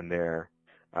on there.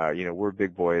 We're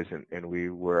big boys, and we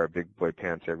wear our big boy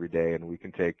pants every day, and we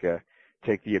can take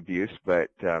the abuse, but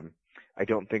I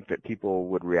don't think that people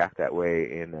would react that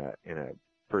way in a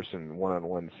person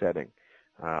one-on-one setting.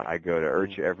 I go to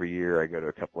IRCHA every year. I go to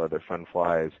a couple other fun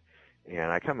flies,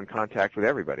 and I come in contact with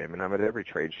everybody. I mean, I'm at every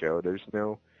trade show. There's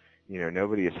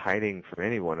nobody is hiding from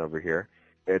anyone over here.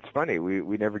 It's funny.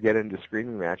 We never get into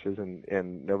screaming matches,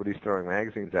 and nobody's throwing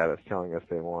magazines at us telling us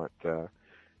they want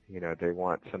they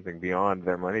want something beyond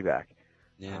their money back.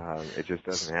 Yeah. It just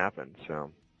doesn't happen.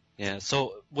 So. Yeah.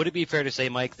 So would it be fair to say,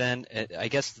 Mike, then, I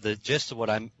guess the gist of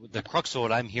the crux of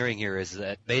what I'm hearing here is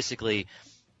that basically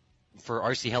for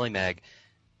RC HeliMag,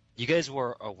 you guys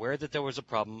were aware that there was a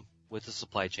problem with the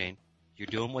supply chain. You're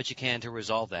doing what you can to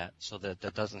resolve that so that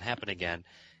that doesn't happen again.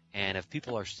 And if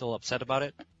people are still upset about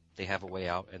it, they have a way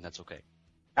out, and that's okay.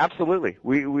 Absolutely.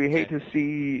 We hate to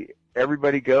see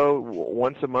everybody go.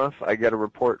 Once a month, I get a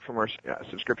report from our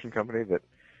subscription company that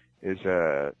is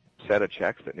a set of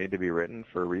checks that need to be written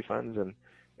for refunds,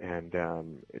 and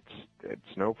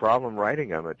it's no problem writing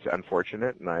them. It's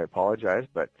unfortunate, and I apologize,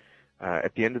 but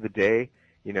at the end of the day,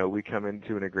 we come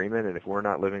into an agreement, and if we're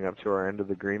not living up to our end of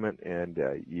the agreement, and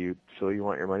you feel you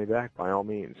want your money back, by all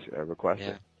means, request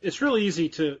it. It's really easy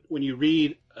to, when you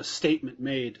read a statement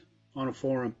made on a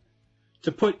forum,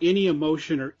 to put any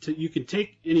emotion you can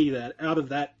take any of that out of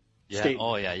that statement.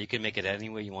 Oh, yeah, you can make it any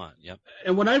way you want. Yep.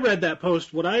 And when I read that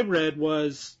post, what I read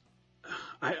was,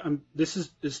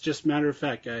 it's just matter of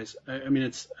fact, guys. I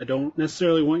mean, I don't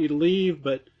necessarily want you to leave,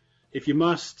 but if you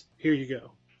must, here you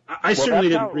go. I certainly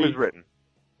didn't read. It was written.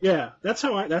 Yeah, that's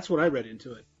what I read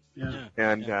into it. Yeah.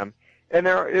 And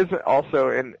there is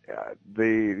also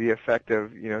the effect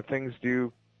of things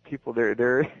do people there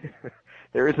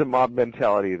there is a mob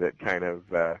mentality that kind of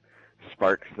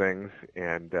sparks things,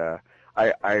 and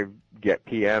I get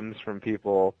PMs from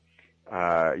people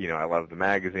I love the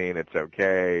magazine. It's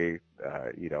okay.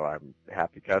 I'm a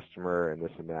happy customer and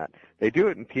this and that. They do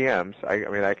it in PMs.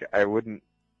 I wouldn't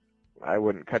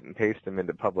cut and paste them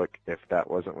into public if that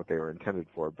wasn't what they were intended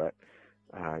for. But,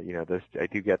 I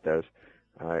do get those.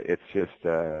 It's just,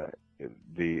 the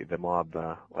mob,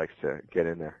 likes to get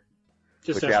in there.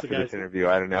 Just Which ask after the guys. this interview,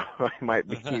 I don't know. I might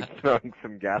be throwing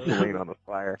some gasoline on the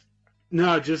fire.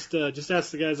 No, just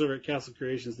ask the guys over at Castle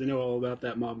Creations. They know all about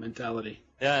that mob mentality.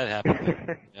 Yeah, it happens.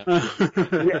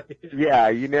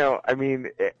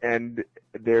 And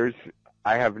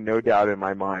I have no doubt in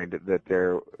my mind that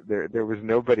there was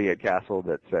nobody at Castle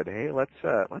that said, "Hey, let's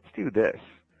do this."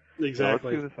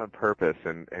 Exactly. Let's do this on purpose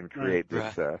and create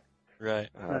this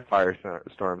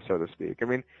firestorm, so to speak. I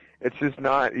mean, it's just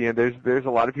not. There's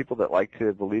a lot of people that like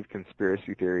to believe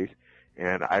conspiracy theories,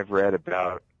 and I've read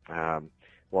about.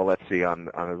 Let's see. On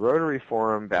the Rotary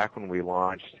forum back when we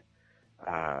launched,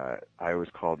 I was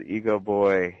called Ego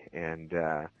Boy, and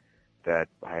that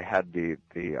I had the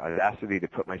audacity to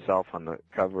put myself on the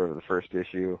cover of the first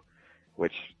issue,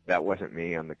 which that wasn't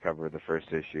me on the cover of the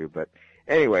first issue. But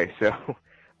anyway, so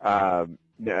and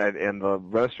the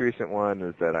most recent one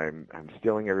is that I'm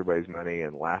stealing everybody's money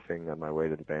and laughing on my way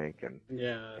to the bank, and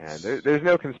there's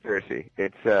no conspiracy.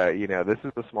 It's this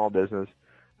is a small business.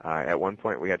 At one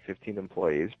point we had 15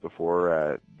 employees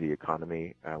before the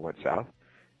economy went south,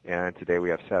 and today we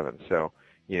have 7. So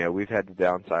we've had to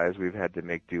downsize, we've had to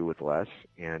make do with less,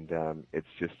 and it's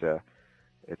just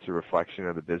it's a reflection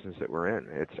of the business that we're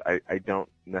in. I don't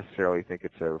necessarily think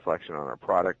it's a reflection on our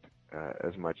product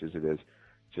as much as it is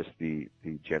just the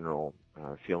general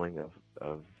feeling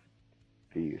of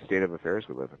the state of affairs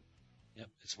we live in. Yep,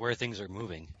 it's where things are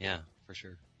moving. Yeah, for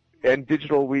sure. And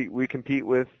digital, we compete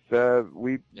with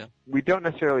we don't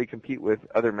necessarily compete with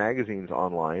other magazines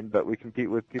online, but we compete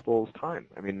with people's time.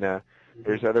 I mean,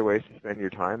 there's other ways to spend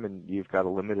your time, and you've got a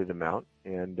limited amount.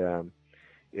 And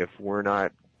if we're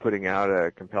not putting out a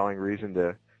compelling reason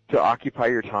to occupy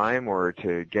your time or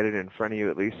to get it in front of you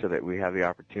at least so that we have the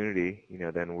opportunity,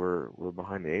 then we're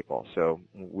behind the 8 ball. So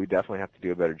we definitely have to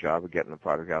do a better job of getting the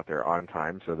product out there on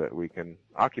time so that we can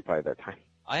occupy that time.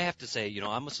 I have to say,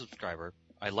 I'm a subscriber.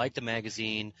 I like the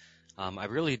magazine. I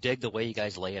really dig the way you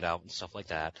guys lay it out and stuff like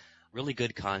that. Really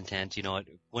good content.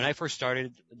 When I first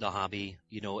started the hobby,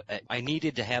 I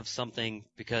needed to have something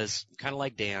because kind of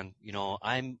like Dan,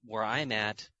 I'm where I'm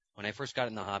at. When I first got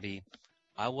in the hobby,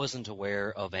 I wasn't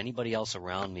aware of anybody else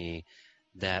around me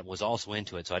that was also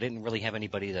into it. So I didn't really have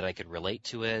anybody that I could relate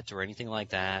to it or anything like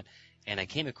that. And I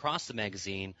came across the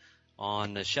magazine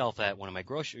on the shelf at one of my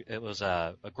it was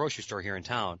a grocery store here in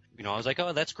town. I was like,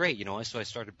 oh, that's great, so I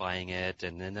started buying it,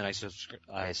 and then I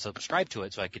subscribed to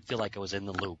it so I could feel like I was in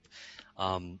the loop.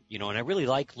 And I really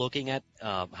like looking at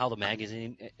how the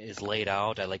magazine is laid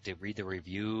out. I like to read the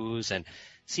reviews and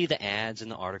see the ads and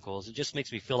the articles. It just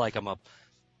makes me feel like I'm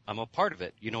a part of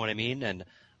it, you know what I mean? And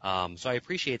so I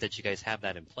appreciate that you guys have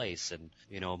that in place. And,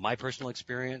 my personal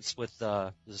experience with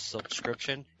the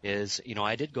subscription is,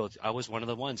 I was one of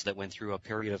the ones that went through a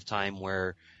period of time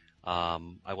where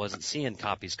I wasn't seeing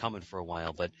copies coming for a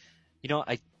while. But,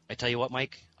 I tell you what,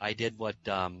 Mike, I did what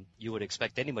you would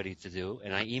expect anybody to do,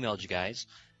 and I emailed you guys,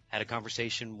 had a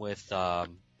conversation with,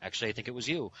 actually I think it was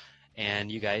you,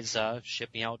 and you guys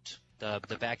shipped me out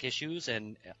the back issues,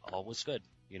 and all was good.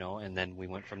 And then we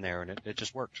went from there, and it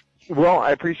just worked. Well,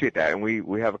 I appreciate that. And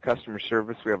we have a customer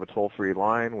service. We have a toll-free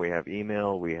line. We have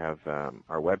email. We have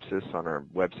our websys on our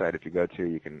website. If you go to,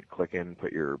 you can click in,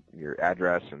 put your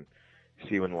address, and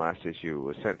see when the last issue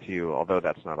was sent to you, although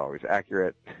that's not always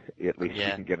accurate. At least you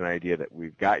can get an idea that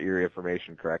we've got your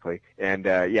information correctly. And,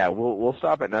 we'll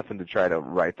stop at nothing to try to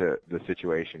right the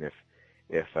situation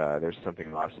if there's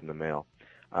something lost in the mail.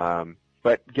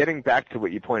 But getting back to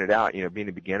what you pointed out, being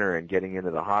a beginner and getting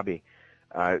into the hobby,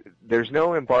 there's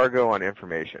no embargo on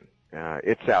information.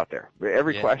 It's out there.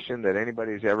 Every question that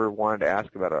anybody's ever wanted to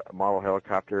ask about a model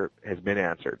helicopter has been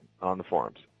answered on the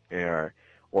forums, or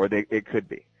it could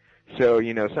be. So,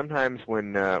 sometimes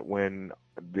when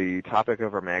the topic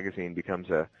of our magazine becomes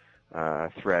a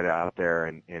thread out there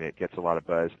and it gets a lot of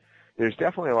buzz, there's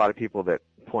definitely a lot of people that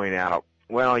point out,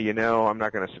 well, I'm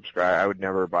not going to subscribe. I would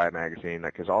never buy a magazine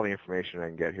because all the information I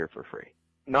can get here for free.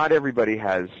 Not everybody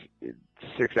has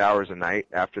 6 hours a night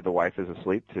after the wife is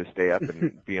asleep to stay up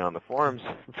and be on the forums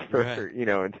for,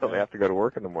 until they have to go to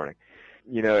work in the morning.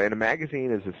 And a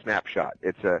magazine is a snapshot.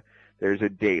 There's a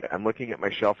date. I'm looking at my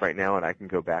shelf right now, and I can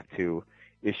go back to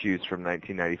issues from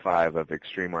 1995 of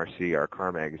Extreme RC, our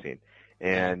car magazine.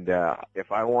 And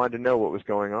if I wanted to know what was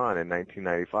going on in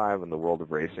 1995 in the world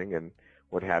of racing and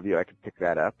what have you, I could pick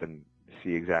that up and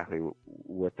see exactly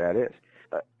what that is.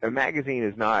 a magazine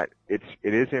is not. It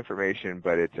is information,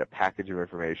 but it's a package of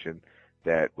information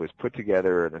that was put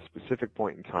together at a specific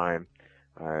point in time.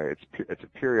 It's a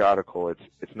periodical.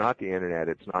 It's not the internet.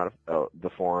 It's not the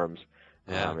forums.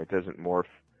 Yeah. It doesn't morph.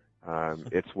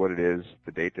 It's what it is,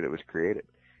 the date that it was created.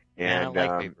 And I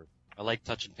like paper. I like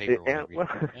touching paper.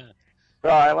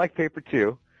 Well, I like paper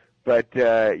too. But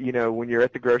when you're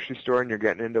at the grocery store and you're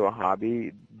getting into a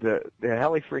hobby, the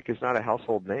Heli Freak is not a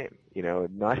household name.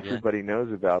 Not everybody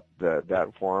knows about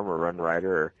that forum or Run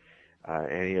Rider or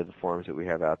any of the forums that we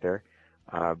have out there.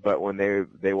 But when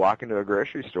they walk into a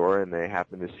grocery store and they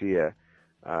happen to see a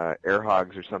Air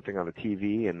Hogs or something on the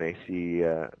TV and they see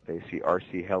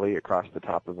RC Heli across the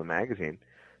top of a magazine,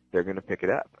 they're going to pick it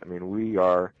up. I mean,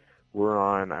 we're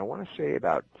on, I want to say,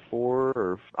 about 4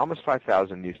 or almost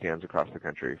 5,000 newsstands across the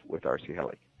country with RC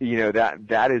Heli.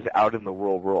 That is out in the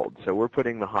world. So we're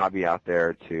putting the hobby out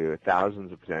there to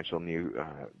thousands of potential new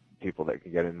people that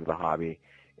can get into the hobby,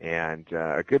 and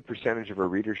a good percentage of our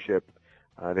readership,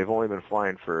 they've only been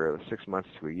flying for 6 months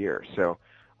to a year. So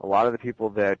a lot of the people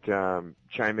that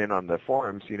chime in on the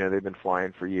forums, they've been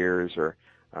flying for years, or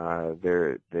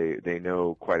they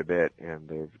know quite a bit and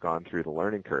they've gone through the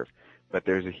learning curve. But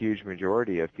there's a huge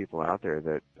majority of people out there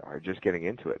that are just getting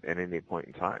into it at any point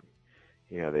in time.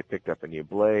 They picked up a new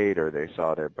blade, or they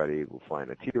saw their buddy flying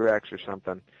a T-Rex or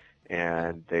something,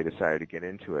 and they decided to get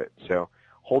into it. So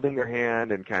holding their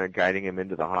hand and kind of guiding them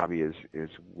into the hobby is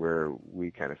where we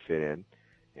kind of fit in.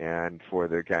 And for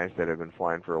the guys that have been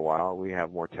flying for a while, we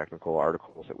have more technical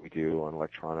articles that we do on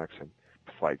electronics and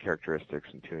flight characteristics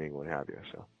and tuning, what have you.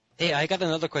 So. Hey, I got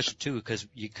another question too, because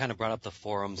you kind of brought up the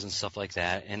forums and stuff like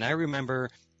that. And I remember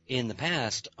in the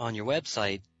past on your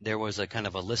website, there was a kind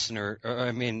of a listener, or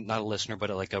I mean, not a listener,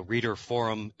 but like a reader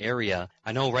forum area.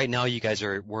 I know right now you guys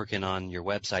are working on your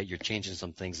website. You're changing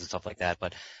some things and stuff like that.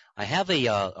 But I have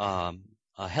a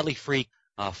Heli Freak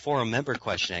forum member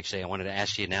question, actually, I wanted to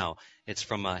ask you now. It's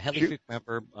from a Heli Freak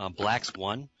member,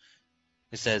 Blacks1.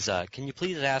 It says, can you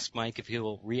please ask Mike if he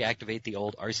will reactivate the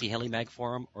old RC Heli Mag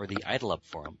forum or the Idle Up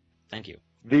forum? Thank you.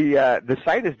 The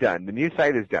site is done. The new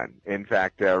site is done. In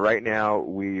fact, right now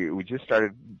we just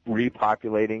started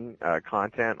repopulating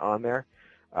content on there,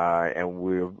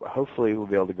 and hopefully we'll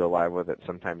be able to go live with it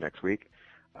sometime next week.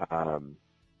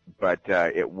 But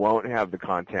it won't have the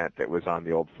content that was on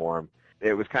the old forum.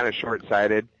 It was kind of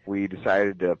short-sighted. We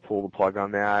decided to pull the plug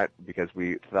on that because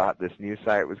we thought this new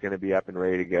site was going to be up and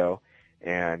ready to go,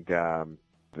 and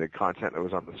the content that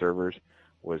was on the servers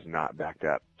was not backed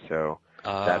up. So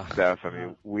that stuff, I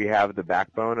mean, we have the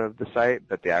backbone of the site,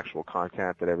 but the actual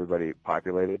content that everybody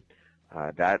populated,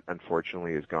 that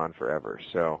unfortunately is gone forever.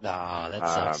 So that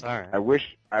sucks. All right. I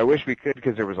wish we could,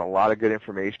 because there was a lot of good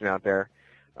information out there,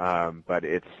 but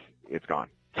it's gone.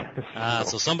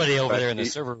 So somebody over there in the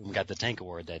server room got the tank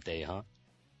award that day, huh?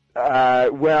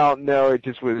 Well, no, it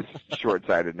just was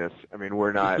short-sightedness. I mean,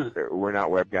 we're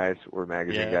not web guys, we're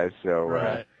magazine guys,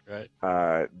 so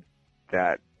right.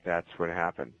 That's what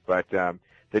happened. But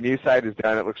the new site is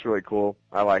done. It looks really cool.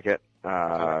 I like it.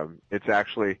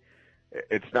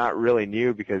 It's not really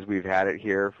new because we've had it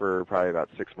here for probably about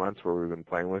 6 months where we've been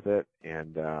playing with it,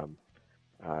 and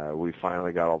we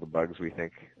finally got all the bugs we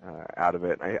think out of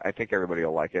it. I think everybody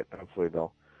will like it. Hopefully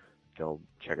they'll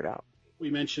check it out. We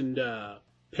mentioned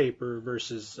paper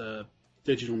versus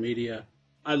digital media.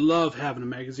 I love having a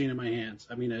magazine in my hands.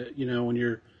 I mean, when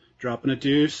you're dropping a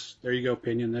deuce, there you go,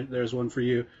 Pinion. There's one for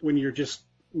you. When you're just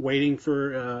waiting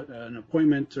for an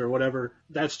appointment or whatever,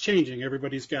 that's changing.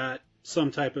 Everybody's got some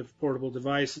type of portable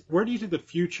device. Where do you think the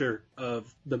future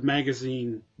of the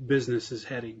magazine business is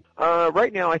heading?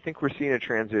 Right now, I think we're seeing a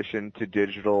transition to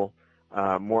digital,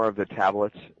 more of the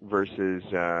tablets versus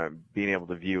being able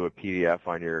to view a PDF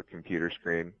on your computer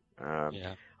screen.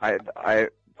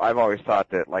 I've always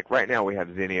thought that, like, right now we have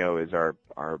Zinio as our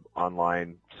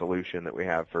online solution that we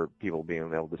have for people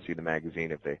being able to see the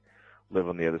magazine if they live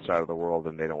on the other side of the world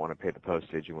and they don't want to pay the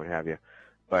postage and what have you.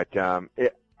 But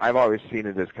I've always seen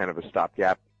it as kind of a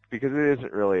stopgap because it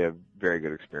isn't really a very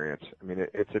good experience. I mean,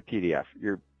 it's a PDF.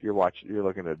 You're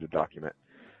looking at a document.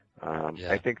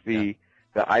 I think the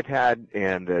iPad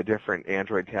and the different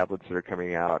Android tablets that are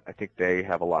coming out, I think they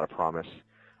have a lot of promise.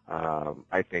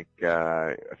 I think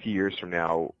a few years from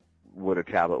now, what a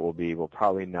tablet will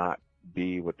probably not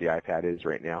be what the iPad is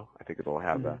right now. I think it'll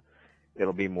have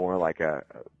it'll be more like a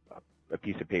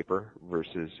piece of paper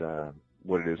versus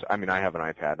what it is. I mean, I have an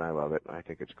iPad and I love it. I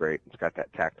think it's great. It's got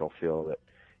that tactile feel that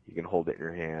you can hold it in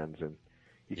your hands and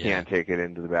you can't take it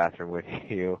into the bathroom with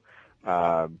you.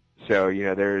 So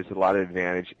there's a lot of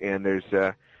advantage, and there's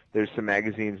there's some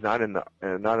magazines not in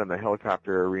the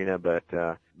helicopter arena, but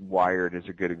Wired is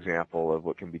a good example of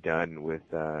what can be done with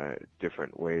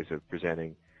different ways of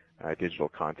presenting digital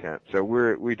content. So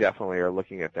we definitely are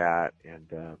looking at that,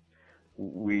 and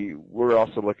we're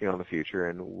also looking on the future,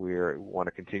 and we want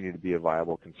to continue to be a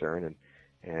viable concern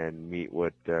and meet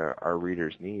what our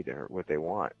readers need or what they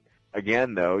want.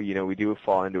 Again, though, we do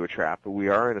fall into a trap, but we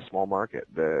are in a small market.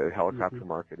 The helicopter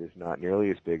market is not nearly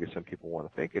as big as some people want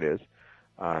to think it is.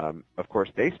 Of course,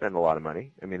 they spend a lot of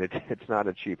money. I mean, it's not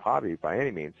a cheap hobby by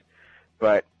any means,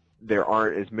 but there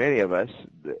aren't as many of us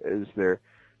as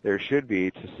there should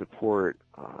be to support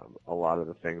a lot of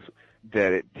the things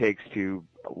that it takes to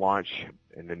launch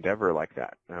an endeavor like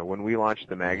that. When we launched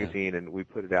the magazine and we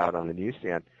put it out on the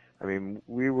newsstand, I mean,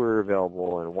 we were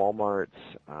available in Walmarts,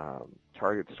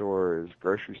 Target stores,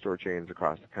 grocery store chains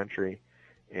across the country,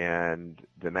 and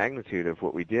the magnitude of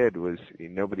what we did was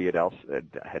nobody else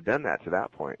had done that to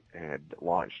that point, and had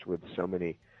launched with so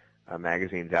many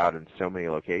magazines out in so many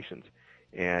locations.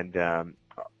 And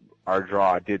our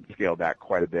draw did scale back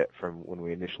quite a bit from when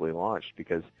we initially launched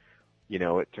because,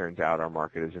 it turns out our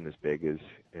market isn't as big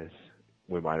as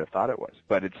we might have thought it was.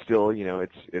 But it's still,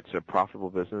 it's a profitable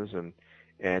business,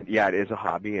 and yeah, it is a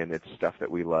hobby, and it's stuff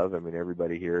that we love. I mean,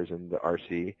 everybody here is in the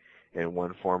RC in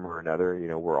one form or another.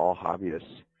 We're all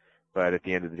hobbyists, but at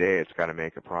the end of the day, it's got to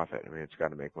make a profit. I mean, it's got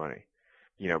to make money.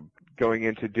 Going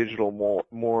into digital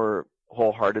more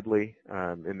wholeheartedly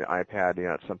in the iPad,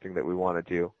 it's something that we want to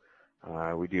do.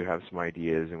 We do have some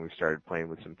ideas, and we've started playing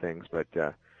with some things, but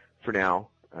for now,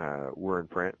 we're in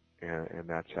print, and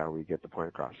that's how we get the point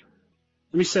across.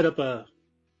 Let me set up a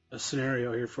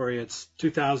scenario here for you. It's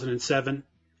 2007,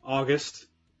 August,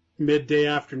 midday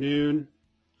afternoon.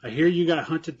 I hear you got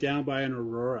hunted down by an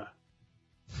Aurora.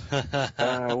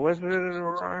 Was it an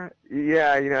Aurora?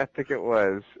 Yeah, I think it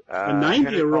was. A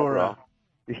 90 Aurora.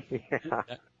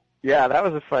 Yeah, that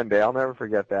was a fun day. I'll never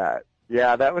forget that.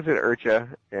 Yeah, that was at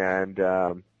IRCHA,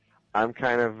 and I'm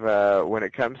kind of, when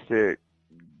it comes to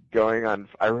going on,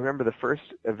 I remember the first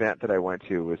event that I went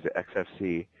to was the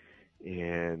XFC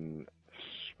in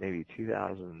maybe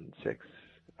 2006.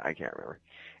 I can't remember.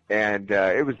 And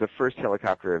it was the first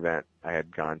helicopter event I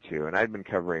had gone to, and I'd been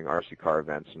covering RC car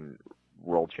events and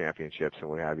world championships and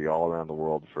what have you all around the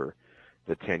world for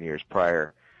the 10 years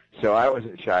prior. So I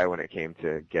wasn't shy when it came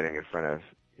to getting in front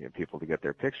of people to get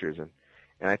their pictures. And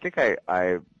I think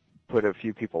I put a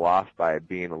few people off by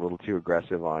being a little too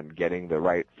aggressive on getting the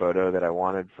right photo that I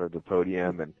wanted for the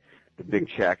podium and the big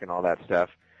check and all that stuff.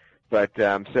 But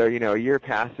so, a year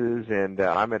passes, and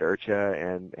I'm at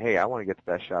IRCHA, and, hey, I want to get the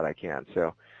best shot I can.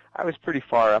 So I was pretty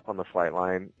far up on the flight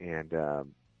line and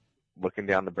looking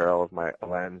down the barrel of my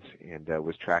lens and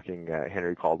was tracking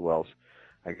Henry Caldwell's,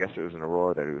 I guess it was an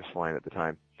Aurora that he was flying at the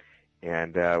time,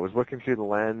 and was looking through the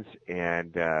lens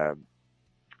and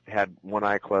had one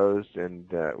eye closed and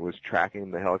was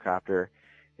tracking the helicopter,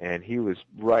 and he was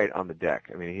right on the deck.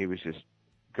 I mean, he was just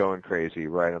going crazy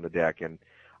right on the deck, and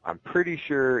I'm pretty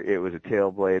sure it was a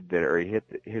tail blade or he hit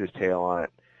his tail on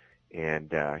it,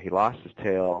 and he lost his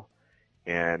tail,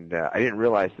 and I didn't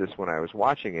realize this when I was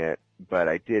watching it, but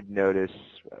I did notice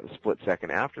a split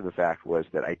second after the fact was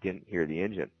that I didn't hear the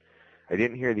engine. I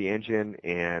didn't hear the engine,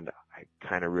 and I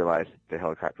kind of realized that the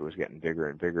helicopter was getting bigger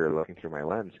and bigger looking through my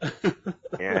lens.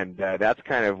 And that's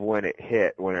kind of when it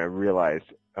hit, when I realized,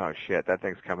 oh, shit, that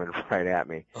thing's coming right at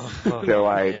me. So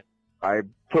I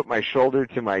put my shoulder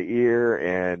to my ear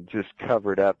and just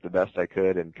covered up the best I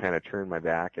could and kind of turned my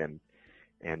back. And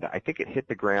I think it hit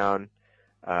the ground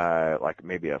like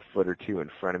maybe a foot or two in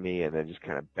front of me and then just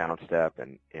kind of bounced up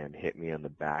and hit me on the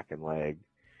back and leg.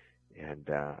 And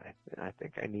I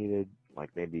think I needed like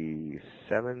maybe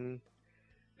seven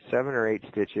or eight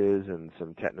stitches and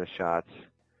some tetanus shots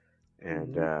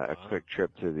and a quick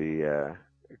trip to the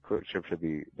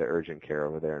urgent care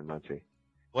over there in Muncie.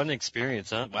 What an experience,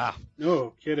 huh? Wow.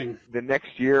 No kidding. The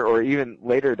next year or even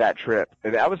later that trip,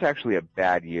 that was actually a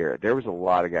bad year. There was a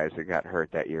lot of guys that got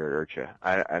hurt that year at IRCHA.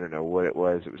 I don't know what it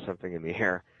was. It was something in the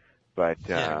air. But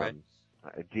right.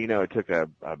 Dino took a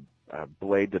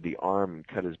blade to the arm and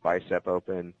cut his bicep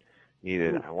open.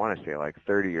 Needed, I want to say, like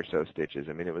 30 or so stitches.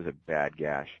 I mean, it was a bad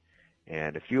gash.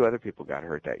 And a few other people got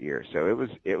hurt that year. So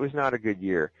it was not a good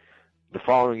year. The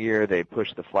following year, they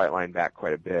pushed the flight line back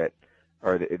quite a bit.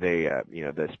 Or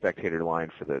the spectator line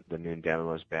for the noon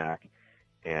demos back,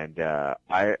 and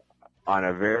I, on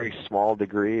a very small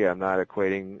degree, I'm not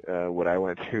equating what I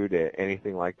went through to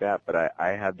anything like that, but I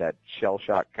had that shell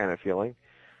shock kind of feeling.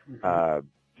 So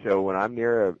when I'm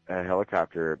near a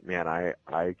helicopter, man,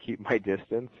 I keep my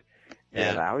distance,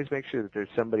 And I always make sure that there's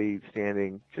somebody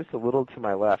standing just a little to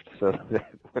my left, so that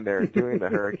when they're doing the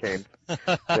hurricane,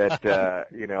 that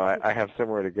I have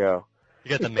somewhere to go. You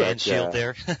got the man shield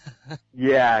there.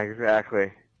 Yeah,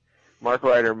 exactly. Mark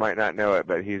Ryder might not know it,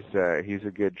 but he's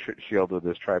a good shield with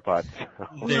his tripod.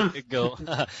 So. There you go.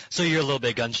 So you're a little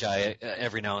bit gun shy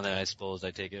every now and then, I suppose.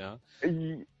 I take it, huh?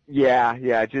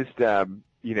 Yeah. Just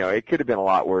it could have been a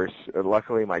lot worse.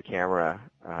 Luckily, my camera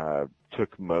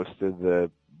took most of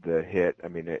the hit. I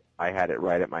mean, I had it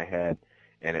right at my head,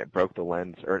 and it broke the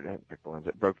lens, or not broke the lens.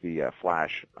 It broke the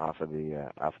flash off of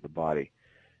the body.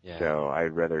 Yeah. So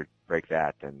I'd rather break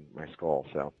that than my skull.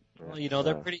 So. Well,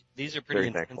 they're pretty. These are pretty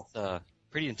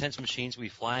intense machines. We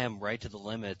fly them right to the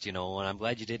limit, and I'm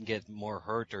glad you didn't get more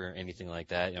hurt or anything like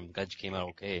that. I'm glad you came out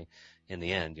okay in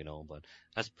the end, but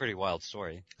that's a pretty wild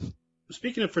story.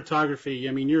 Speaking of photography,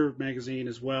 I mean, your magazine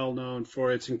is well known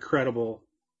for its incredible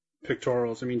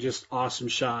pictorials. I mean, just awesome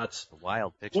shots.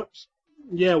 Wild pictures.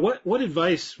 What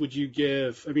advice would you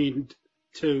give, I mean,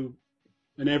 to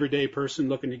an everyday person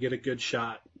looking to get a good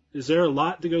shot? Is there a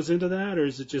lot that goes into that, or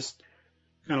is it just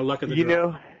kind of luck of the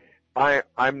draw?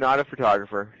 I'm not a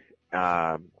photographer.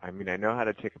 I mean, I know how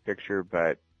to take a picture,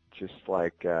 but just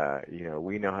like,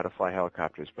 we know how to fly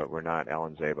helicopters, but we're not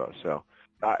Alan Szabo. So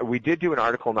we did do an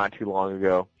article not too long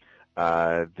ago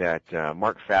that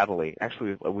Mark Fadley,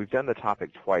 actually, we've done the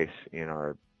topic twice in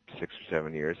our 6 or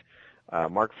 7 years.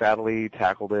 Mark Fadley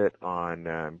tackled it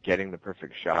on getting the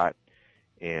perfect shot,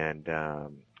 and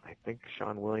I think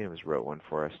Sean Williams wrote one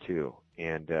for us too.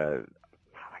 And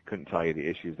I couldn't tell you the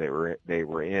issues they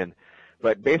were in,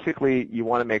 but basically you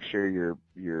want to make sure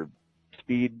your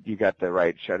speed, you got the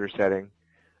right shutter setting,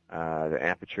 the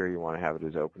aperture, you want to have it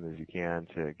as open as you can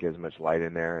to get as much light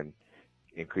in there and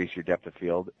increase your depth of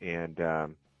field.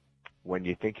 And when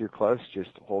you think you're close,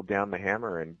 just hold down the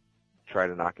hammer and try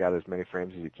to knock out as many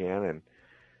frames as you can, and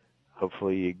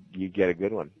hopefully you get a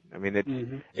good one. I mean,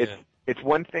 it's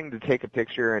one thing to take a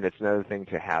picture, and it's another thing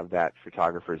to have that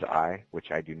photographer's eye,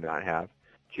 which I do not have.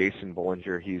 Jason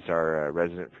Bollinger, he's our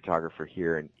resident photographer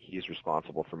here, and he's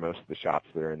responsible for most of the shots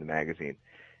that are in the magazine.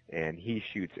 And he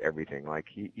shoots everything. Like,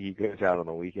 he goes out on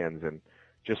the weekends, and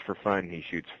just for fun, he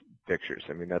shoots pictures.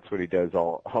 I mean, that's what he does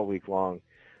all week long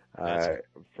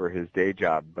for his day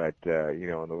job. But,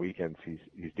 on the weekends,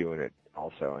 he's doing it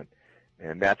also.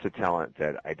 And that's a talent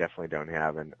that I definitely don't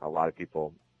have, and a lot of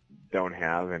people don't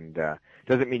have. And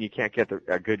doesn't mean you can't get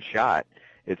a good shot.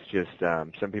 It's just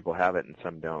some people have it and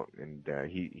some don't, and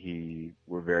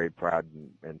we're very proud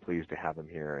and pleased to have him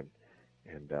here,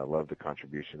 and love the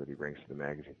contribution that he brings to the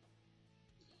magazine.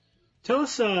 Tell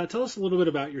us a little bit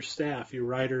about your staff, your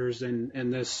writers,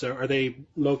 and this. Are they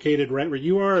located right where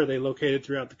you are? Or are they located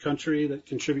throughout the country that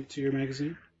contribute to your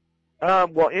magazine?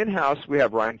 Well, in-house we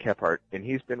have Ryan Kephart, and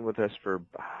he's been with us for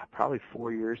probably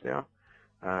 4 years now.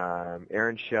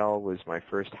 Aaron Schell was my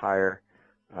first hire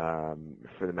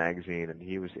for the magazine, and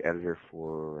he was the editor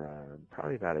for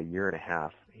probably about a year and a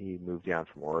half. He moved down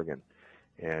from Oregon,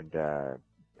 and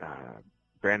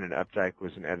Brandon Updike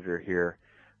was an editor here.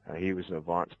 He was an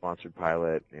Avant-sponsored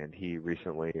pilot, and he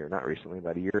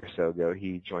about a year or so ago,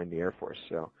 he joined the Air Force,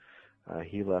 so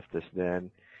he left us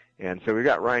then. And so we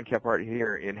got Ryan Kephart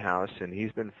here in-house, and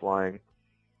he's been flying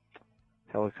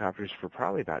helicopters for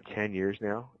probably about 10 years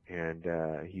now, and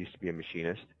he used to be a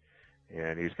machinist.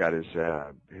 And he's got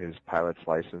his pilot's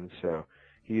license, so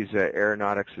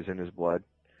aeronautics is in his blood.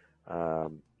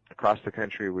 Across the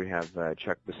country, we have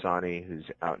Chuck Bassani, who's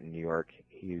out in New York.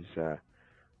 He's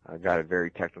got a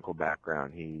very technical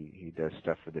background. He does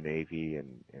stuff for the Navy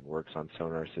and works on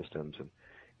sonar systems,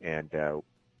 and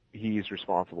he's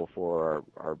responsible for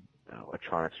our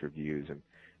electronics reviews and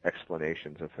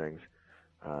explanations of things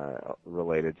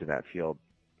related to that field.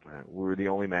 We're the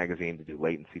only magazine to do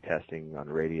latency testing on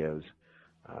radios.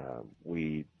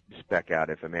 We spec out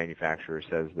if a manufacturer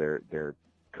says their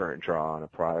current draw on a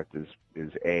product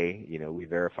is A, we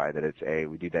verify that it's A.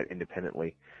 We do that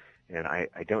independently, and I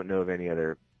don't know of any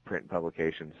other print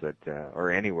publications that,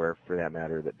 or anywhere for that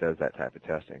matter, that does that type of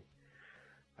testing.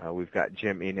 We've got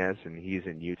Jim Inez, and he's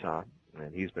in Utah,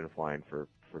 and he's been flying for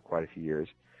quite a few years.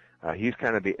 He's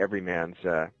kind of the everyman's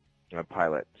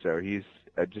pilot, so he's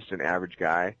just an average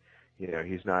guy.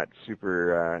 He's not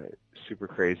super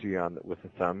crazy with the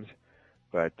thumbs,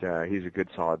 but he's a good,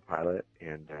 solid pilot,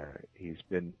 and he's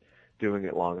been doing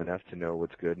it long enough to know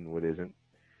what's good and what isn't.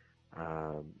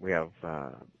 We have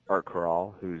Art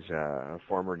Corral, who's a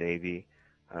former Navy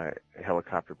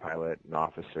helicopter pilot and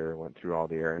officer, went through all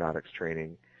the aeronautics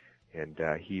training, and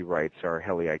he writes our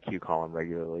Heli IQ column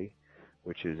regularly,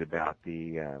 which is about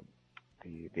the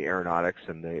aeronautics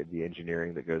and the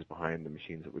engineering that goes behind the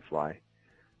machines that we fly.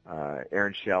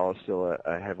 Aaron Shell is still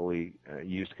a heavily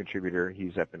used contributor.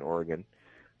 He's up in Oregon.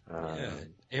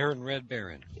 Aaron Red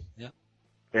Baron. Yep.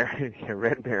 Aaron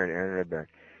Red Baron.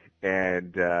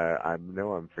 And I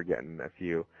know I'm forgetting a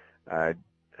few.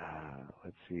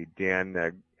 Let's see,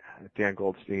 Dan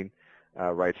Goldstein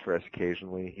writes for us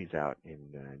occasionally. He's out in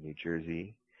New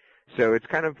Jersey. So it's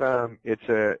kind of it's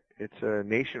a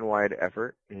nationwide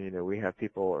effort. We have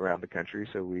people around the country,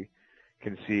 so we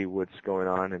can see what's going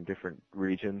on in different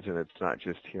regions, and it's not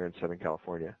just here in Southern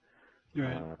California.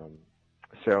 Right.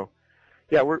 So,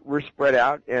 yeah, we're spread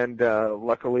out, and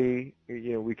luckily,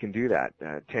 we can do that.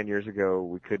 10 years ago,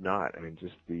 we could not. I mean,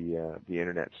 just the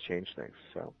internet's changed things,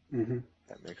 so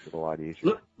that makes it a lot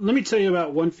easier. Let me tell you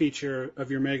about one feature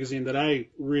of your magazine that I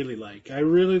really like. I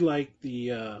really like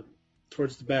the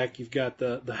towards the back, you've got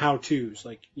the how-tos,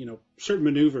 like certain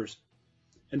maneuvers,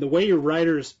 and the way your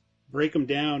writers break them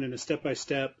down in a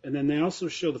step-by-step, and then they also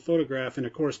show the photograph in a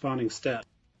corresponding step.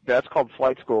 That's called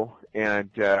Flight School, and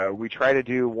we try to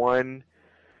do one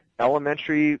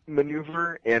elementary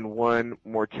maneuver and one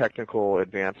more technical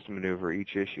advanced maneuver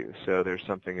each issue, so there's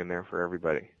something in there for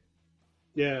everybody.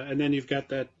 Yeah, and then you've got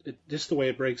that, just the way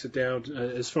it breaks it down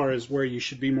as far as where you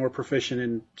should be more proficient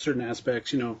in certain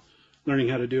aspects, learning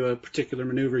how to do a particular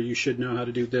maneuver, you should know how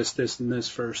to do this, and this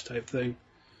first type thing.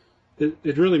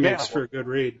 It really makes for a good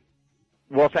read.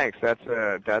 Well, thanks.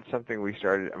 That's something we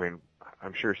started. I mean,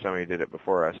 I'm sure somebody did it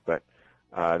before us, but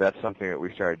that's something that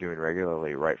we started doing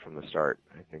regularly right from the start.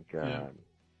 I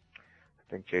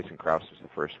think Jason Krause was the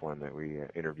first one that we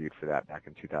interviewed for that back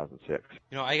in 2006.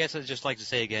 I guess I'd just like to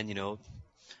say again,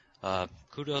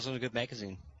 kudos on a good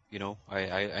magazine.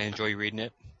 I enjoy reading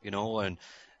it, and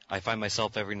I find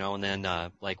myself every now and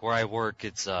then, like where I work,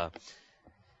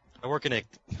 I work at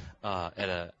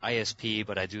a ISP,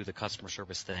 but I do the customer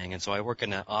service thing, and so I work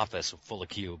in an office full of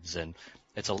cubes, and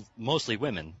it's mostly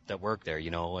women that work there,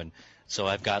 and so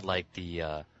I've got like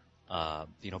the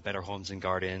Better Homes and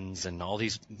Gardens and all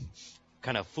these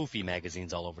kind of foofy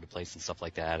magazines all over the place and stuff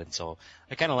like that, and so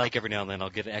I kind of like every now and then I'll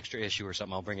get an extra issue or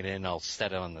something, I'll bring it in, and I'll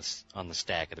set it on the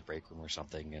stack at the break room or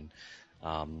something,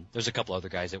 and there's a couple other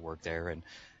guys that work there, and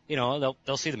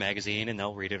they'll see the magazine and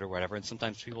they'll read it or whatever, and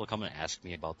sometimes people will come and ask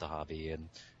me about the hobby and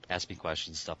ask me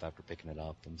questions, stuff after picking it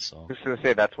up, and so. Just going to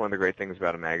say that's one of the great things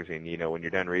about a magazine. When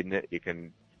you're done reading it, you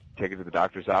can take it to the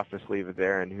doctor's office, leave it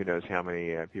there, and who knows how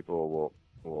many people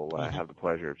will have the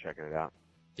pleasure of checking it out.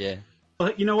 Yeah.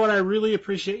 Well, you know what? I really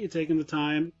appreciate you taking the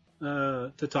time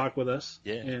to talk with us.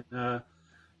 Yeah. And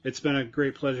it's been a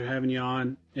great pleasure having you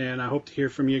on, and I hope to hear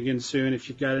from you again soon. If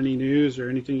you've got any news or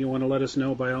anything you want to let us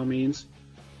know, by all means.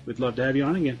 We'd love to have you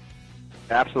on again.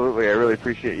 Absolutely. I really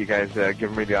appreciate you guys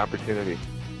giving me the opportunity.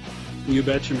 You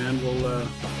betcha, man. We'll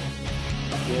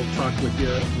talk with you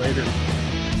later.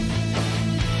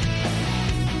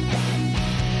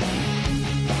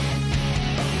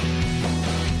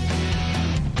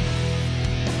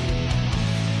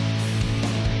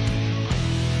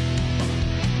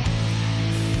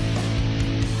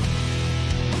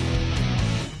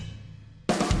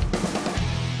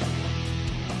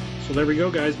 So there we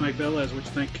go, guys. Mike Velez, what you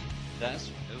think?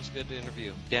 It was a good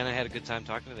interview. Dan, I had a good time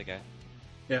talking to the guy.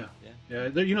 Yeah.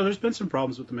 There's been some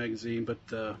problems with the magazine, but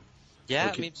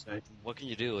what can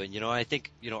you do? And I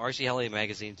think RC Heli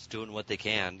magazine's doing what they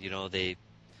can. They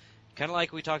kind of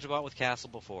like we talked about with Castle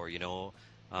before. RC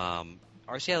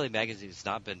Heli magazine's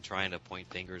not been trying to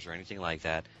point fingers or anything like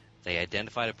that. They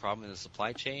identified a problem in the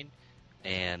supply chain,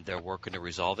 and they're working to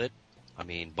resolve it. I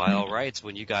mean, by all rights,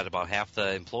 when you got about half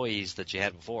the employees that you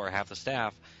had before, half the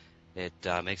staff, it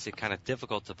makes it kind of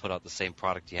difficult to put out the same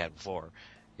product you had before,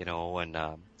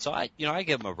 and so I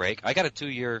give them a break. I got a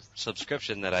 2-year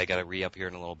subscription that I got to re-up here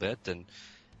in a little bit, and,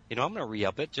 I'm going to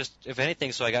re-up it, just, if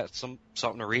anything, so I got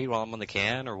something to read while I'm on the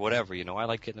can or whatever, I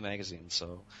like getting the magazine,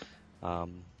 so,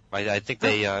 I think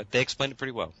they explained it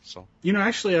pretty well, so.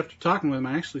 Actually, after talking with them,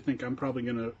 I actually think I'm probably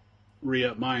going to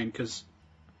re-up mine, because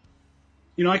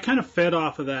I kind of fed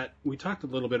off of that. We talked a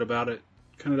little bit about it,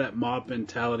 kind of that mob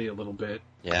mentality a little bit.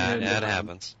 Yeah, it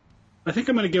happens. I think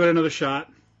I'm going to give it another shot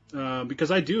because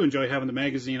I do enjoy having the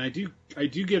magazine. I do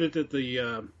get it at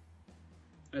the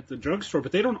drugstore,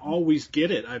 but they don't always get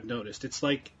it. I've noticed it's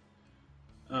like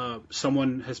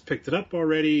someone has picked it up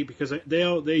already because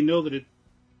they know that it.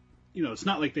 It's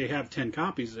not like they have 10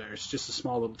 copies there. It's just a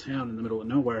small little town in the middle of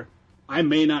nowhere. I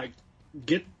may not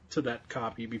get to that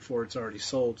copy before it's already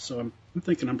sold, so I'm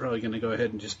thinking I'm probably going to go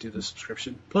ahead and just do the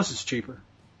subscription. Plus, it's cheaper.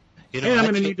 I'm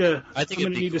going to need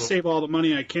to save all the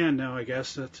money I can now, I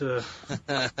guess. I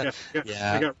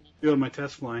got doing my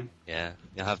test flying. Yeah,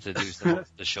 you'll have to do some of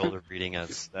the shoulder reading at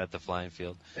the flying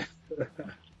field.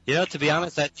 You know, to be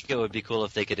honest, I think it would be cool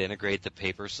if they could integrate the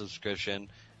paper subscription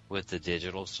with the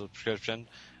digital subscription,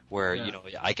 where you know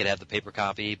I could have the paper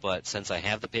copy, but since I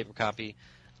have the paper copy,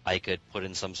 I could put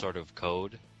in some sort of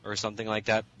code or something like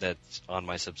that that's on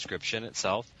my subscription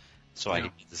itself, so I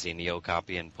could get the Zenio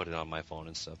copy and put it on my phone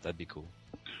and stuff. That'd be cool.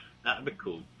 That'd be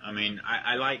cool. I mean,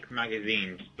 I like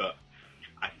magazines, but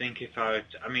I think if I would,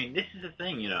 I mean, this is the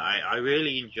thing, you know, I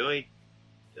really enjoyed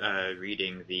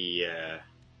reading the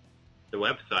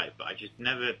website, but I just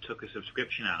never took a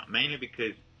subscription out, mainly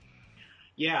because,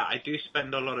 yeah, I do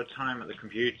spend a lot of time at the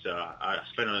computer. I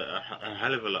spend a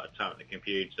hell of a lot of time at the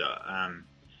computer,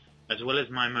 as well as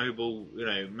my mobile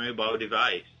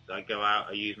device. I go out,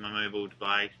 I use my mobile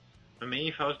device. For me,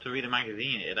 if I was to read a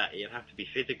magazine, it'd have to be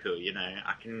physical, you know.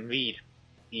 I can read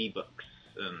e-books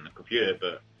on the computer,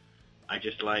 but I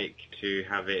just like to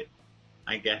have it,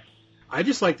 I guess. I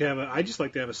just like to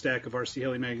have a stack of R.C.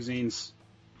 Haley magazines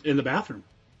in the bathroom.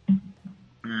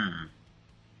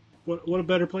 What a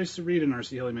better place to read an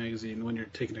R.C. Haley magazine when you're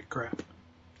taking a crap.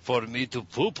 For me to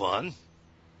poop on.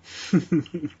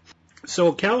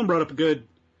 So Callum brought up a good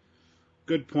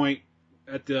point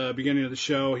at the beginning of the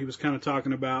show. He was kind of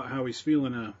talking about how he's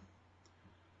feeling a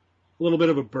little bit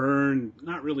of a burn,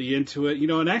 not really into it. You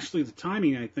know, and actually the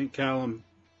timing, I think, Callum,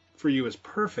 for you is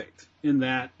perfect in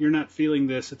that you're not feeling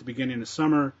this at the beginning of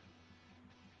summer.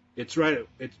 It's right.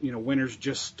 Winter's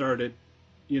just started.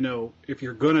 You know, if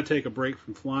you're going to take a break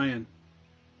from flying,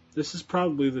 this is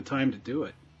probably the time to do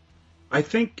it. I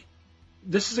think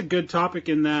this is a good topic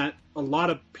in that a lot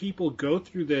of people go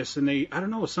through this and I don't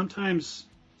know, sometimes,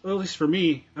 well, at least for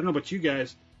me, I don't know about you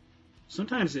guys,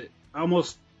 sometimes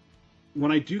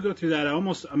when I do go through that,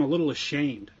 I'm a little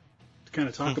ashamed to kind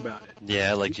of talk about it.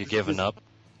 Yeah, like you're giving up.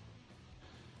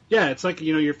 Yeah, it's like,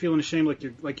 you know, you're feeling ashamed,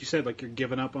 like you said, like you're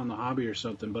giving up on the hobby or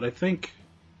something. But I think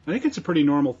it's a pretty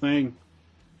normal thing.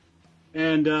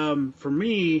 And for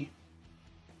me,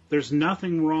 there's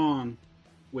nothing wrong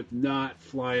with not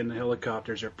flying the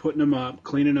helicopters or putting them up,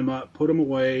 cleaning them up, put them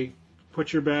away,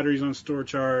 put your batteries on store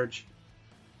charge.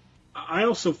 I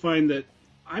also find that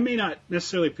I may not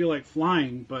necessarily feel like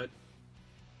flying, but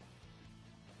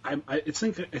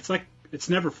it's like it's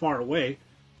never far away.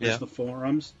 There's the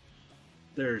forums.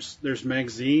 There's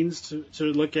magazines to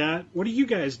look at. What do you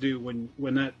guys do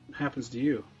when that happens to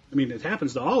you? I mean, it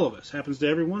happens to all of us. It happens to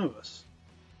every one of us.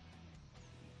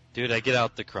 Dude, I get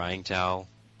out the crying towel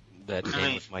that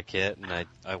came with my kit, and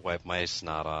I wipe my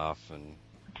snot off. And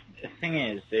the thing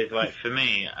is like, for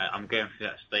me, I'm going through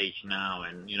that stage now,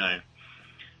 and, you know,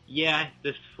 yeah,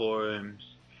 there's forums.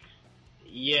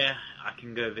 Yeah, I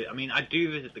can go I mean, I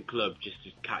do visit the club just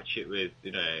to catch it with,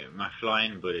 you know, my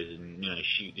flying buddies and, you know,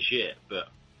 shoot the shit. But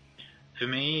for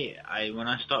me, when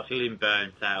I start feeling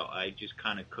burnt out, I just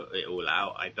kind of cut it all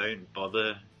out. I don't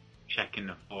bother checking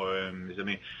the forums. I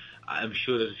mean, I'm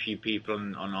sure there's a few people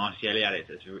on RCLE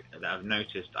Addicts that I've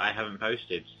noticed I haven't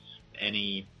posted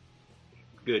any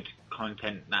good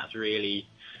content that's really,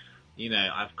 you know,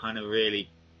 I've kind of really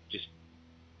just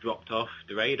dropped off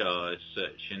the radar as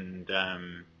such. And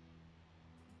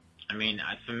I mean,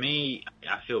 for me,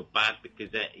 I feel bad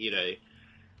because that, you know,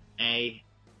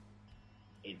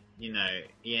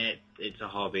 it's a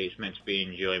hobby, it's meant to be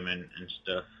enjoyment and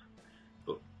stuff,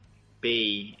 but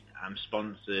B, I'm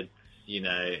sponsored, you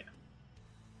know,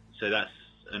 so that's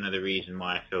another reason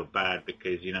why I feel bad,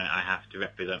 because, you know, I have to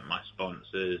represent my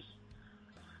sponsors,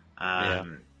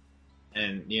 and,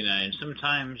 you know, and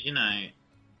sometimes, you know,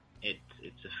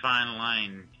 it's a fine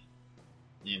line,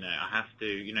 you know, I have to,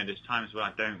 you know, there's times where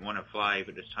I don't want to fly,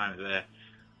 but there's times where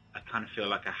I kind of feel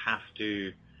like I have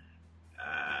to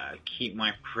keep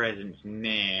my presence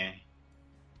near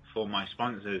for my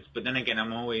sponsors. But then again,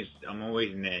 I'm always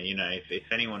near, you know,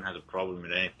 if anyone has a problem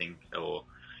with anything, or,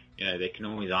 you know, they can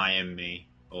always IM me,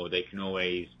 or they can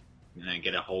always, you know,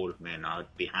 get a hold of me, and I'd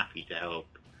be happy to help.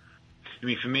 I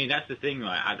mean, for me, that's the thing,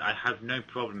 like, I have no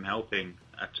problem helping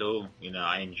at all. You know,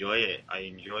 I enjoy it. I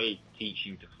enjoy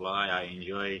teaching to fly. I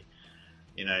enjoy,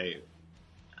 you know,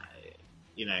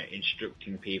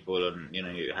 instructing people on, you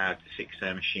know, how to fix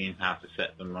their machines, how to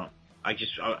set them up. Like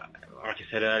I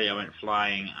said earlier, I went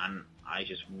flying and I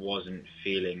just wasn't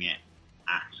feeling it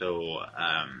at all.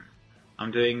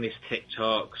 I'm doing this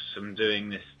TikToks, I'm doing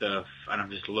this stuff, and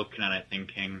I'm just looking at it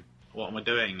thinking, what am I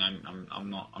doing?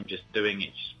 I'm just doing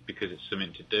it just because it's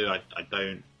something to do. I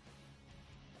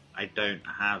don't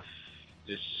have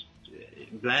just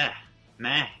meh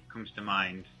comes to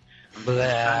mind. I'm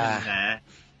standing there,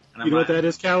 and you know what that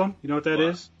is, Callum? You know what that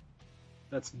is?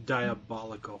 That's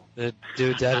diabolical.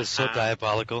 Dude, that is so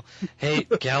diabolical. Hey,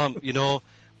 Callum, you know,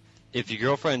 If your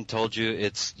girlfriend told you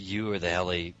it's you or the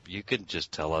heli, you could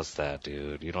just tell us that,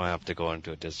 dude. You don't have to go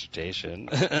into a dissertation.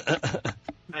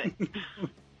 I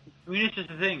mean, it's just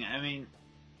the thing. I mean,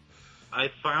 I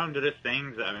found other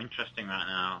things that are interesting right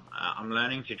now. I'm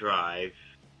learning to drive.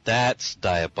 That's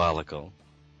diabolical.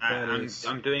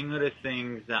 I'm doing other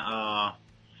things that are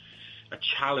a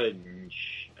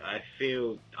challenge. I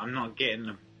feel I'm not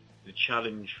getting the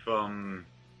challenge from,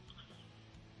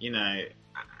 you know,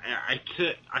 I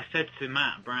said to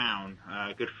Matt Brown,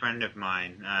 a good friend of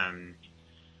mine,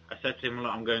 I said to him,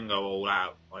 look, I'm going to go all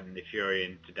out on the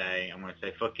Furion today. I'm going to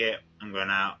say, fuck it, I'm going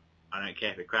out. I don't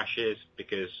care if it crashes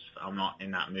because I'm not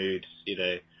in that mood, you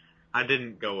know. I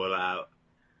didn't go all out,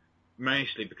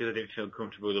 mostly because I didn't feel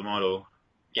comfortable with the model,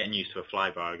 getting used to a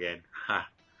flybar again.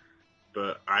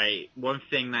 But one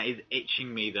thing that is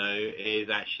itching me, though, is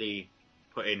actually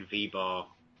putting V-bar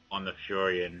on the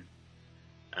Furion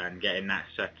and getting that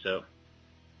set up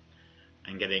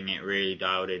and getting it really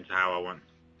dialed into how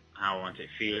I want it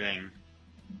feeling,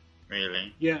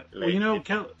 really. Yeah, well, you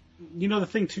know, the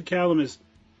thing too, Callum, is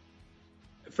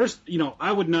first, you know,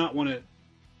 I would not want to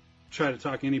try to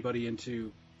talk anybody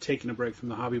into taking a break from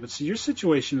the hobby, but see, your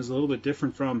situation is a little bit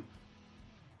different from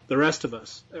the rest of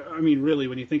us. I mean, really,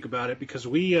 when you think about it, because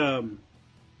you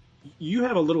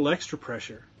have a little extra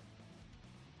pressure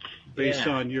based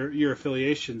on your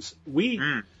affiliations.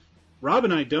 Rob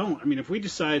and I don't. I mean, if we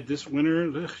decide this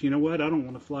winter, you know what, I don't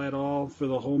want to fly at all for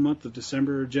the whole month of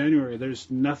December or January, there's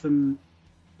nothing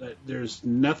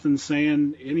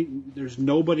saying there's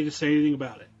nobody to say anything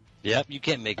about it. Yep, you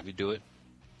can't make me do it.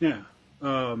 Yeah.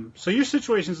 So your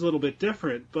situation's a little bit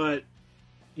different, but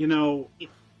you know,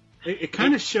 it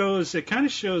kind of shows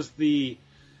the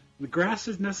grass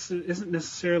isn't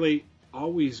necessarily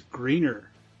always greener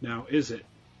now, is it?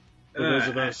 For those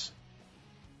of us.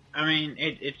 I mean,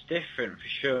 it's different for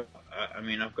sure. I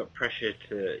mean, I've got pressure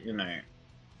to, you know,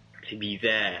 to be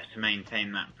there, to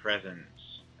maintain that presence.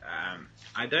 I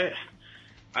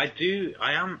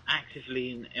am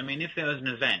actively, I mean, if there was an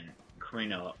event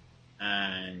coming up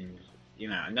and, you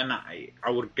know, and then I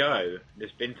would go.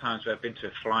 There's been times where I've been to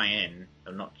a fly-in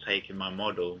and not taken my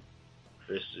model.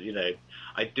 You know,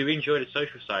 I do enjoy the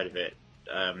social side of it.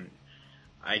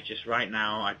 I just, right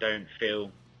now, I don't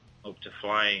feel up to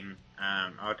flying.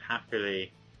 I would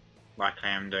happily, like I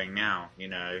am doing now, you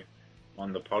know,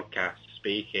 on the podcast,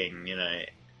 speaking, you know,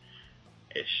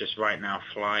 it's just right now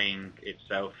flying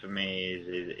itself for me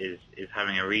is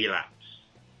having a relapse.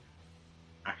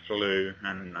 I flew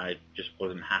and I just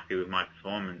wasn't happy with my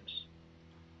performance.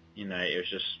 You know, it was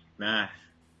just, meh.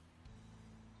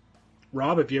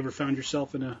 Rob, have you ever found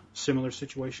yourself in a similar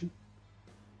situation?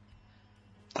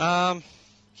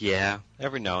 Yeah,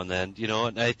 every now and then, you know,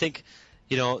 and I think,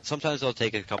 you know, sometimes I'll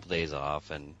take a couple days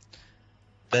off, and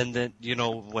then, you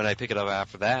know, when I pick it up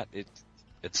after that,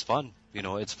 it's fun, you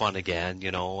know, it's fun again,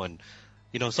 you know, and,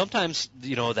 you know, sometimes,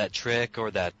 you know, that trick or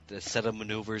that set of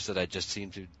maneuvers that I just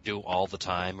seem to do all the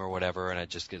time or whatever, and it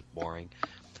just gets boring.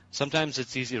 Sometimes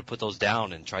it's easy to put those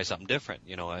down and try something different,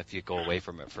 you know, if you go away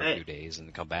from it for a few days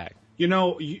and come back. You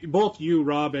know, both you,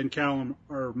 Rob, and Callum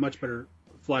are much better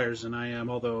flyers than I am,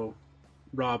 although,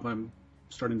 Rob, I'm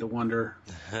starting to wonder.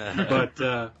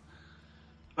 But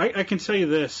I can tell you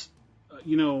this,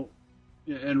 you know,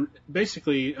 and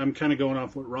basically I'm kind of going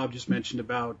off what Rob just mentioned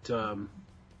about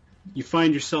you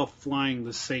find yourself flying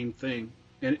the same thing.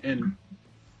 And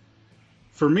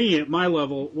for me, at my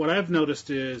level, what I've noticed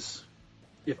is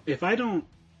if I don't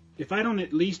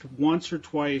at least once or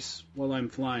twice while I'm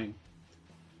flying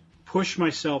push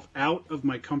myself out of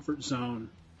my comfort zone,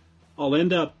 I'll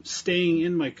end up staying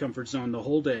in my comfort zone the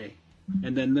whole day,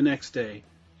 and then the next day,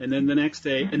 and then the next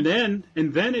day, and then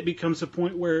it becomes a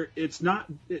point where it's not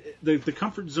the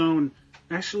comfort zone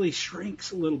actually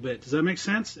shrinks a little bit. Does that make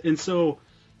sense? And so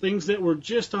things that were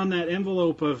just on that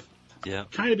envelope of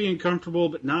kind of being comfortable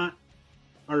but not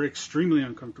are extremely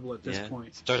uncomfortable at this point.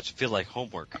 It starts to feel like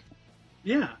homework.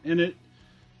 Yeah, and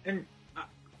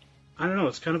I don't know.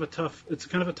 It's kind of a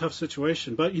tough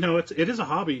situation, but you know, it is a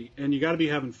hobby, and you got to be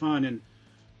having fun. And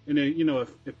you know,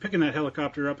 if picking that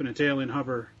helicopter up in a tail-in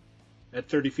hover at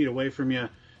 30 feet away from you,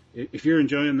 if you're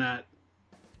enjoying that,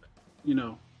 you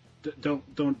know,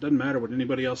 doesn't matter what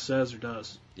anybody else says or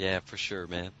does. Yeah, for sure,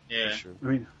 man. Yeah, for sure. I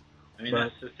mean,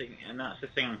 that's the thing, and that's the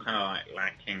thing I'm kind of like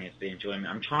lacking is the enjoyment.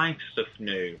 I'm trying stuff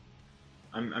new.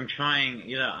 I'm trying,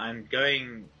 you know, I'm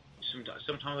going.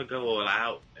 Sometimes I go all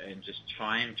out and just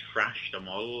try and trash the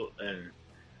model, and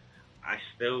I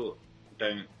still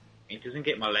don't. It doesn't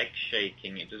get my legs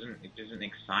shaking. It doesn't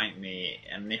excite me.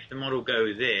 And if the model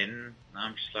goes in,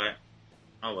 I'm just like,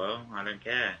 oh well, I don't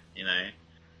care, you know.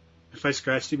 If I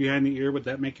scratched you behind the ear, would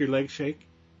that make your legs shake?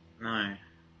 No.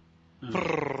 Oh.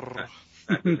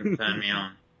 That doesn't turn me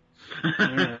on.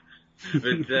 Yeah.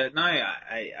 But no,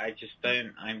 I just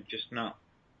don't.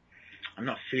 I'm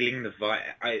not feeling the vibe.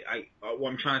 What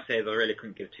I'm trying to say is I really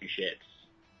couldn't give two shits.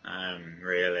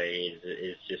 Really,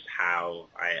 is just how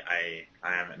I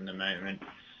am at the moment,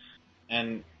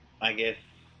 and I guess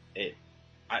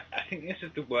I think this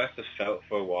is the worst I've felt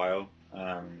for a while,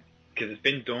 because it's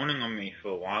been dawning on me for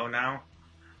a while now.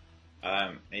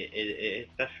 It's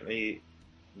definitely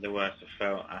the worst I've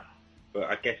felt, but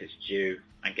I guess it's due.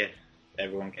 I guess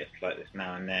everyone gets like this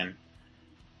now and then.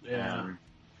 Yeah.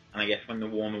 And I guess when the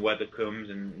warmer weather comes,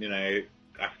 and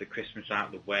after Christmas out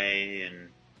of the way, and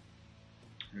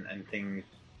things,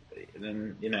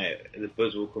 then the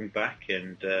buzz will come back,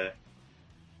 and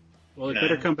well, it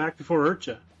better come back before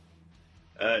Urcha.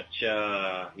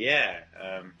 Yeah.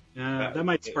 That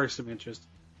might spark some interest.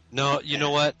 No, you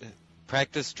know what?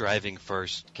 Practice driving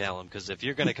first, Callum, because if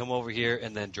you're going to come over here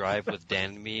and then drive with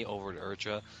Dan and me over to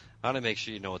Urcha, I want to make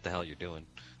sure you know what the hell you're doing.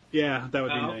 Yeah, that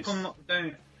would be nice. Come on,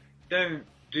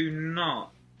 do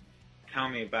not tell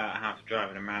me about how to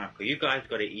drive in America. You guys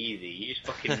got it easy. You just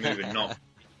fucking move a knob.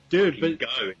 Dude, but go.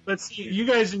 Let's see. You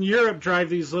guys in Europe drive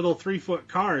these little 3-foot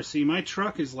cars. See, my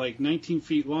truck is like 19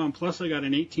 feet long, plus I got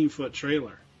an 18-foot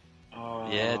trailer. Oh,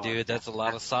 yeah, dude, that's a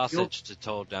lot of sausage to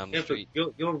tow down the street.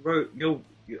 But your road,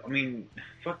 I mean,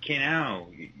 fucking hell,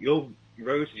 your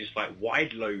roads are just like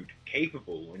wide load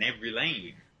capable in every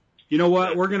lane. You know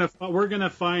what? We're gonna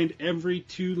find every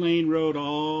 2-lane road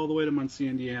all the way to Muncie,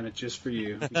 Indiana, just for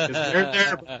you. Because they're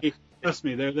there, buddy. Trust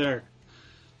me, they're there.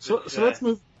 So let's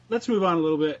move on a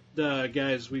little bit,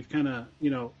 guys. We've kind of,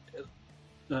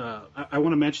 I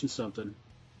want to mention something,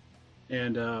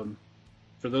 and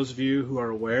for those of you who are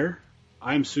aware,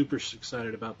 I'm super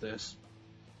excited about this.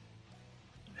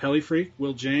 Heli Freak,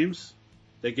 Will James,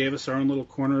 they gave us our own little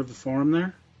corner of the forum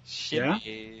there. Yeah?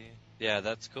 Yeah,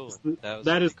 that's cool.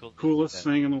 That is the coolest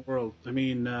thing in the world. I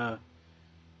mean,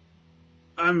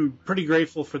 I'm pretty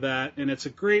grateful for that, and it's a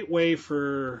great way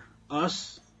for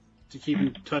us to keep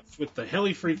in touch with the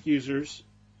Heli Freak users,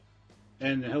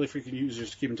 and the Heli Freak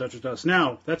users to keep in touch with us.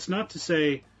 Now, that's not to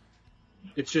say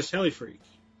it's just Heli Freak.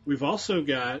 We've also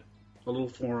got a little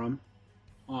forum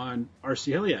on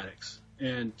RC Heli Addicts,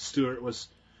 and Stuart was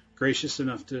gracious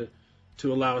enough to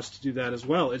allow us to do that as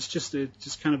well. It's just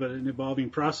kind of an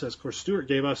evolving process. Of course, Stuart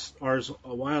gave us ours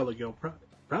a while ago,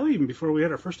 probably even before we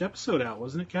had our first episode out,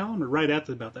 wasn't it, Callum? Or right at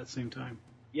about that same time?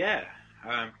 Yeah,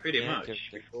 pretty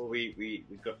much. Before we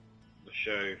got the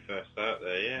show first out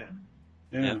there,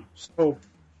 yeah. So,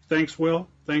 thanks, Will.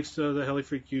 Thanks to the Heli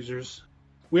Freak users.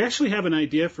 We actually have an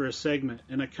idea for a segment,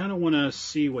 and I kind of want to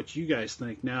see what you guys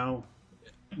think. Now,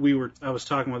 I was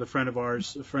talking with a friend of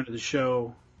ours, a friend of the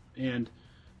show, and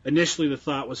initially the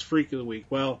thought was Freak of the Week.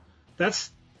 Well,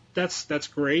 that's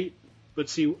great, but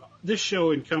see, this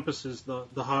show encompasses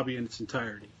the hobby in its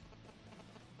entirety.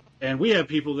 And we have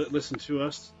people that listen to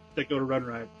us that go to Run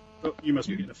Ride. Oh, you must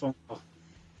be getting a phone call.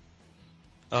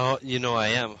 Oh, I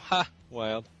am. Ha!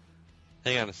 Wild.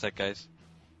 Hang on a sec, guys.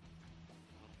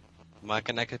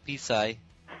 Makanaka Pisai.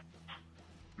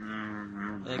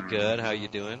 Hey, good. How you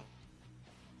doing?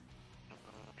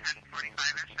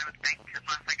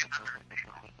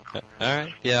 10:45. All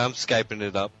right. Yeah, I'm Skyping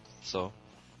it up, so.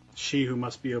 She who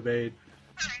must be obeyed.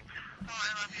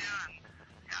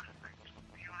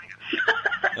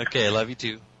 Okay, I love you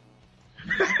too.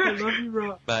 I love you,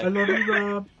 Rob. Bye. I love you,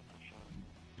 Rob.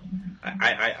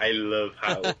 I love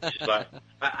how it's like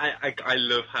I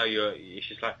love how it's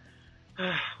just like,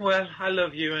 well, I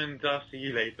love you and I'll see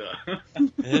you later.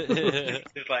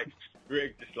 It's like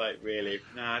really,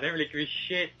 no, I don't really give a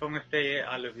shit if I'm gonna say it.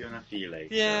 I love you and I'll see you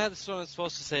later. Yeah, that's what I'm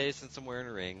supposed to say since I'm wearing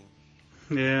a ring.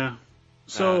 Yeah.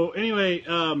 So anyway,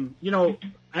 I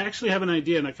actually have an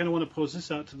idea, and I kind of want to pose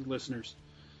this out to the listeners.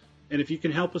 And if you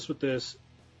can help us with this,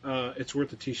 it's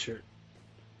worth a T-shirt.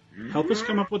 Help us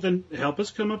come up with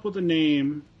a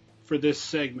name for this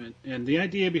segment. And the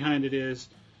idea behind it is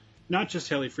not just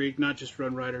Heli Freak, not just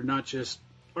Run Rider, not just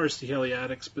RC Heli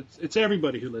Addicts, but it's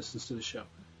everybody who listens to the show.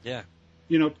 Yeah.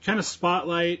 Kind of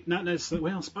spotlight, not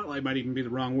necessarily, well, spotlight might even be the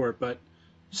wrong word, but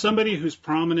somebody who's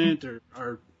prominent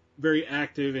or very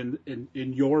active in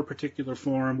your particular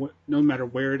forum, no matter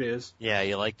where it is. Yeah,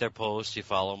 you like their posts, you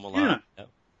follow them a lot. Yeah. Yep.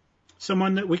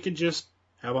 Someone that we could just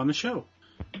have on the show.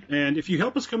 And if you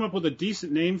help us come up with a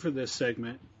decent name for this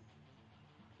segment,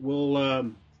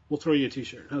 we'll throw you a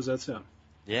T-shirt. How's that sound?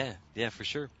 Yeah, for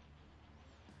sure.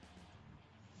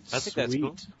 I think that's Sweet.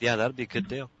 cool. Yeah, that'd be a good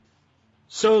deal.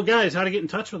 So, guys, how to get in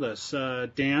touch with us?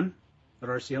 Dan at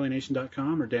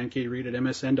rchelination.com or Dan K. Reed at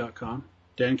msn.com.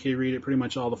 Dan K. Reed at pretty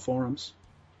much all the forums.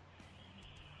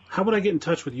 How would I get in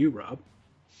touch with you, Rob?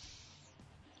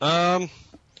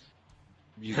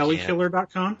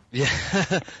 Helikiller.com?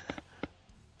 Yeah.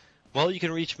 Well, you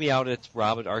can reach me out at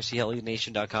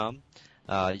rob@rchelianation.com.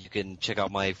 You can check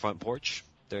out my front porch.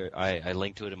 There, I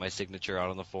link to it in my signature out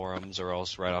on the forums or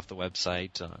else right off the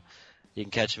website. You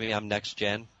can catch me. I'm Next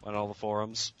Gen on all the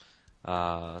forums.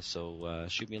 So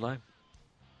shoot me a line.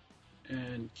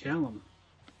 And Callum,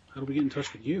 how do we get in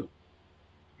touch with you?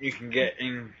 You can get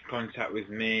in contact with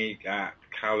me at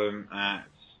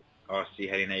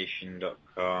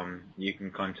callum@rchelianation.com. You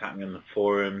can contact me on the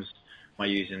forums. My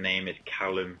username is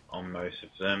Callum on most of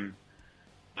them.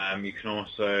 You can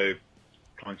also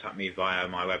contact me via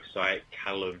my website,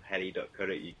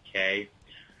 callumheli.co.uk.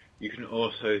 You can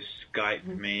also Skype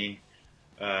me.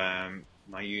 My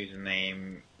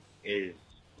username is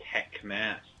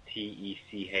Techmeh,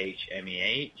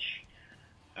 Techmeh.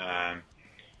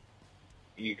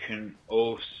 You can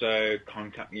also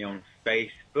contact me on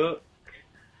Facebook.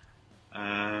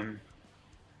 And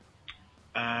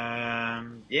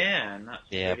that's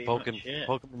pretty poke much it.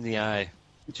 Poke him in the eye.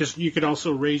 Just you could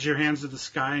also raise your hands to the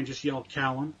sky and just yell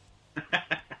Callum.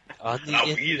 On the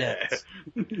internet.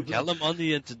 Callum on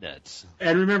the internet.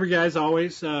 And remember, guys,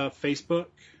 always Facebook.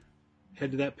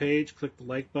 Head to that page, click the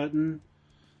like button.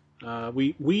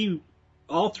 We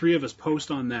all three of us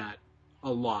post on that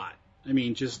a lot. I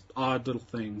mean, just odd little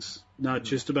things, not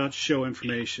just about show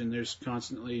information. There's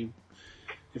constantly,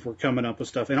 if we're coming up with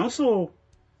stuff. And also,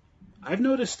 I've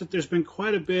noticed that there's been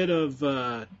quite a bit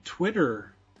of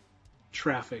Twitter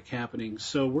traffic happening.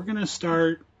 So we're going to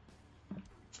start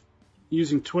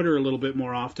using Twitter a little bit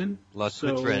more often.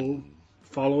 So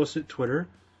follow us at Twitter.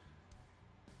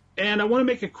 And I want to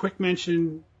make a quick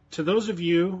mention to those of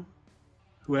you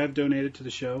who have donated to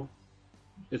the show.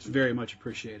 It's very much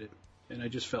appreciated. And I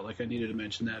just felt like I needed to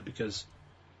mention that because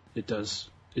it does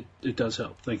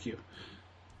help. Thank you.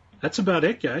 That's about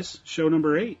it, guys. Show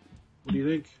number 8. What do you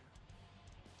think?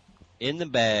 In the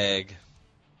bag.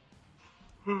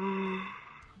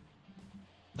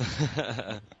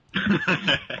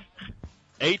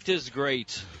 8 is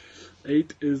great.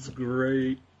 8 is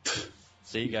great.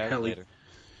 See you guys later.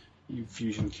 You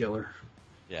fusion killer.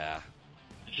 Yeah.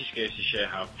 It just goes to show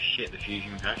how shit the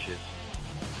fusion crash is.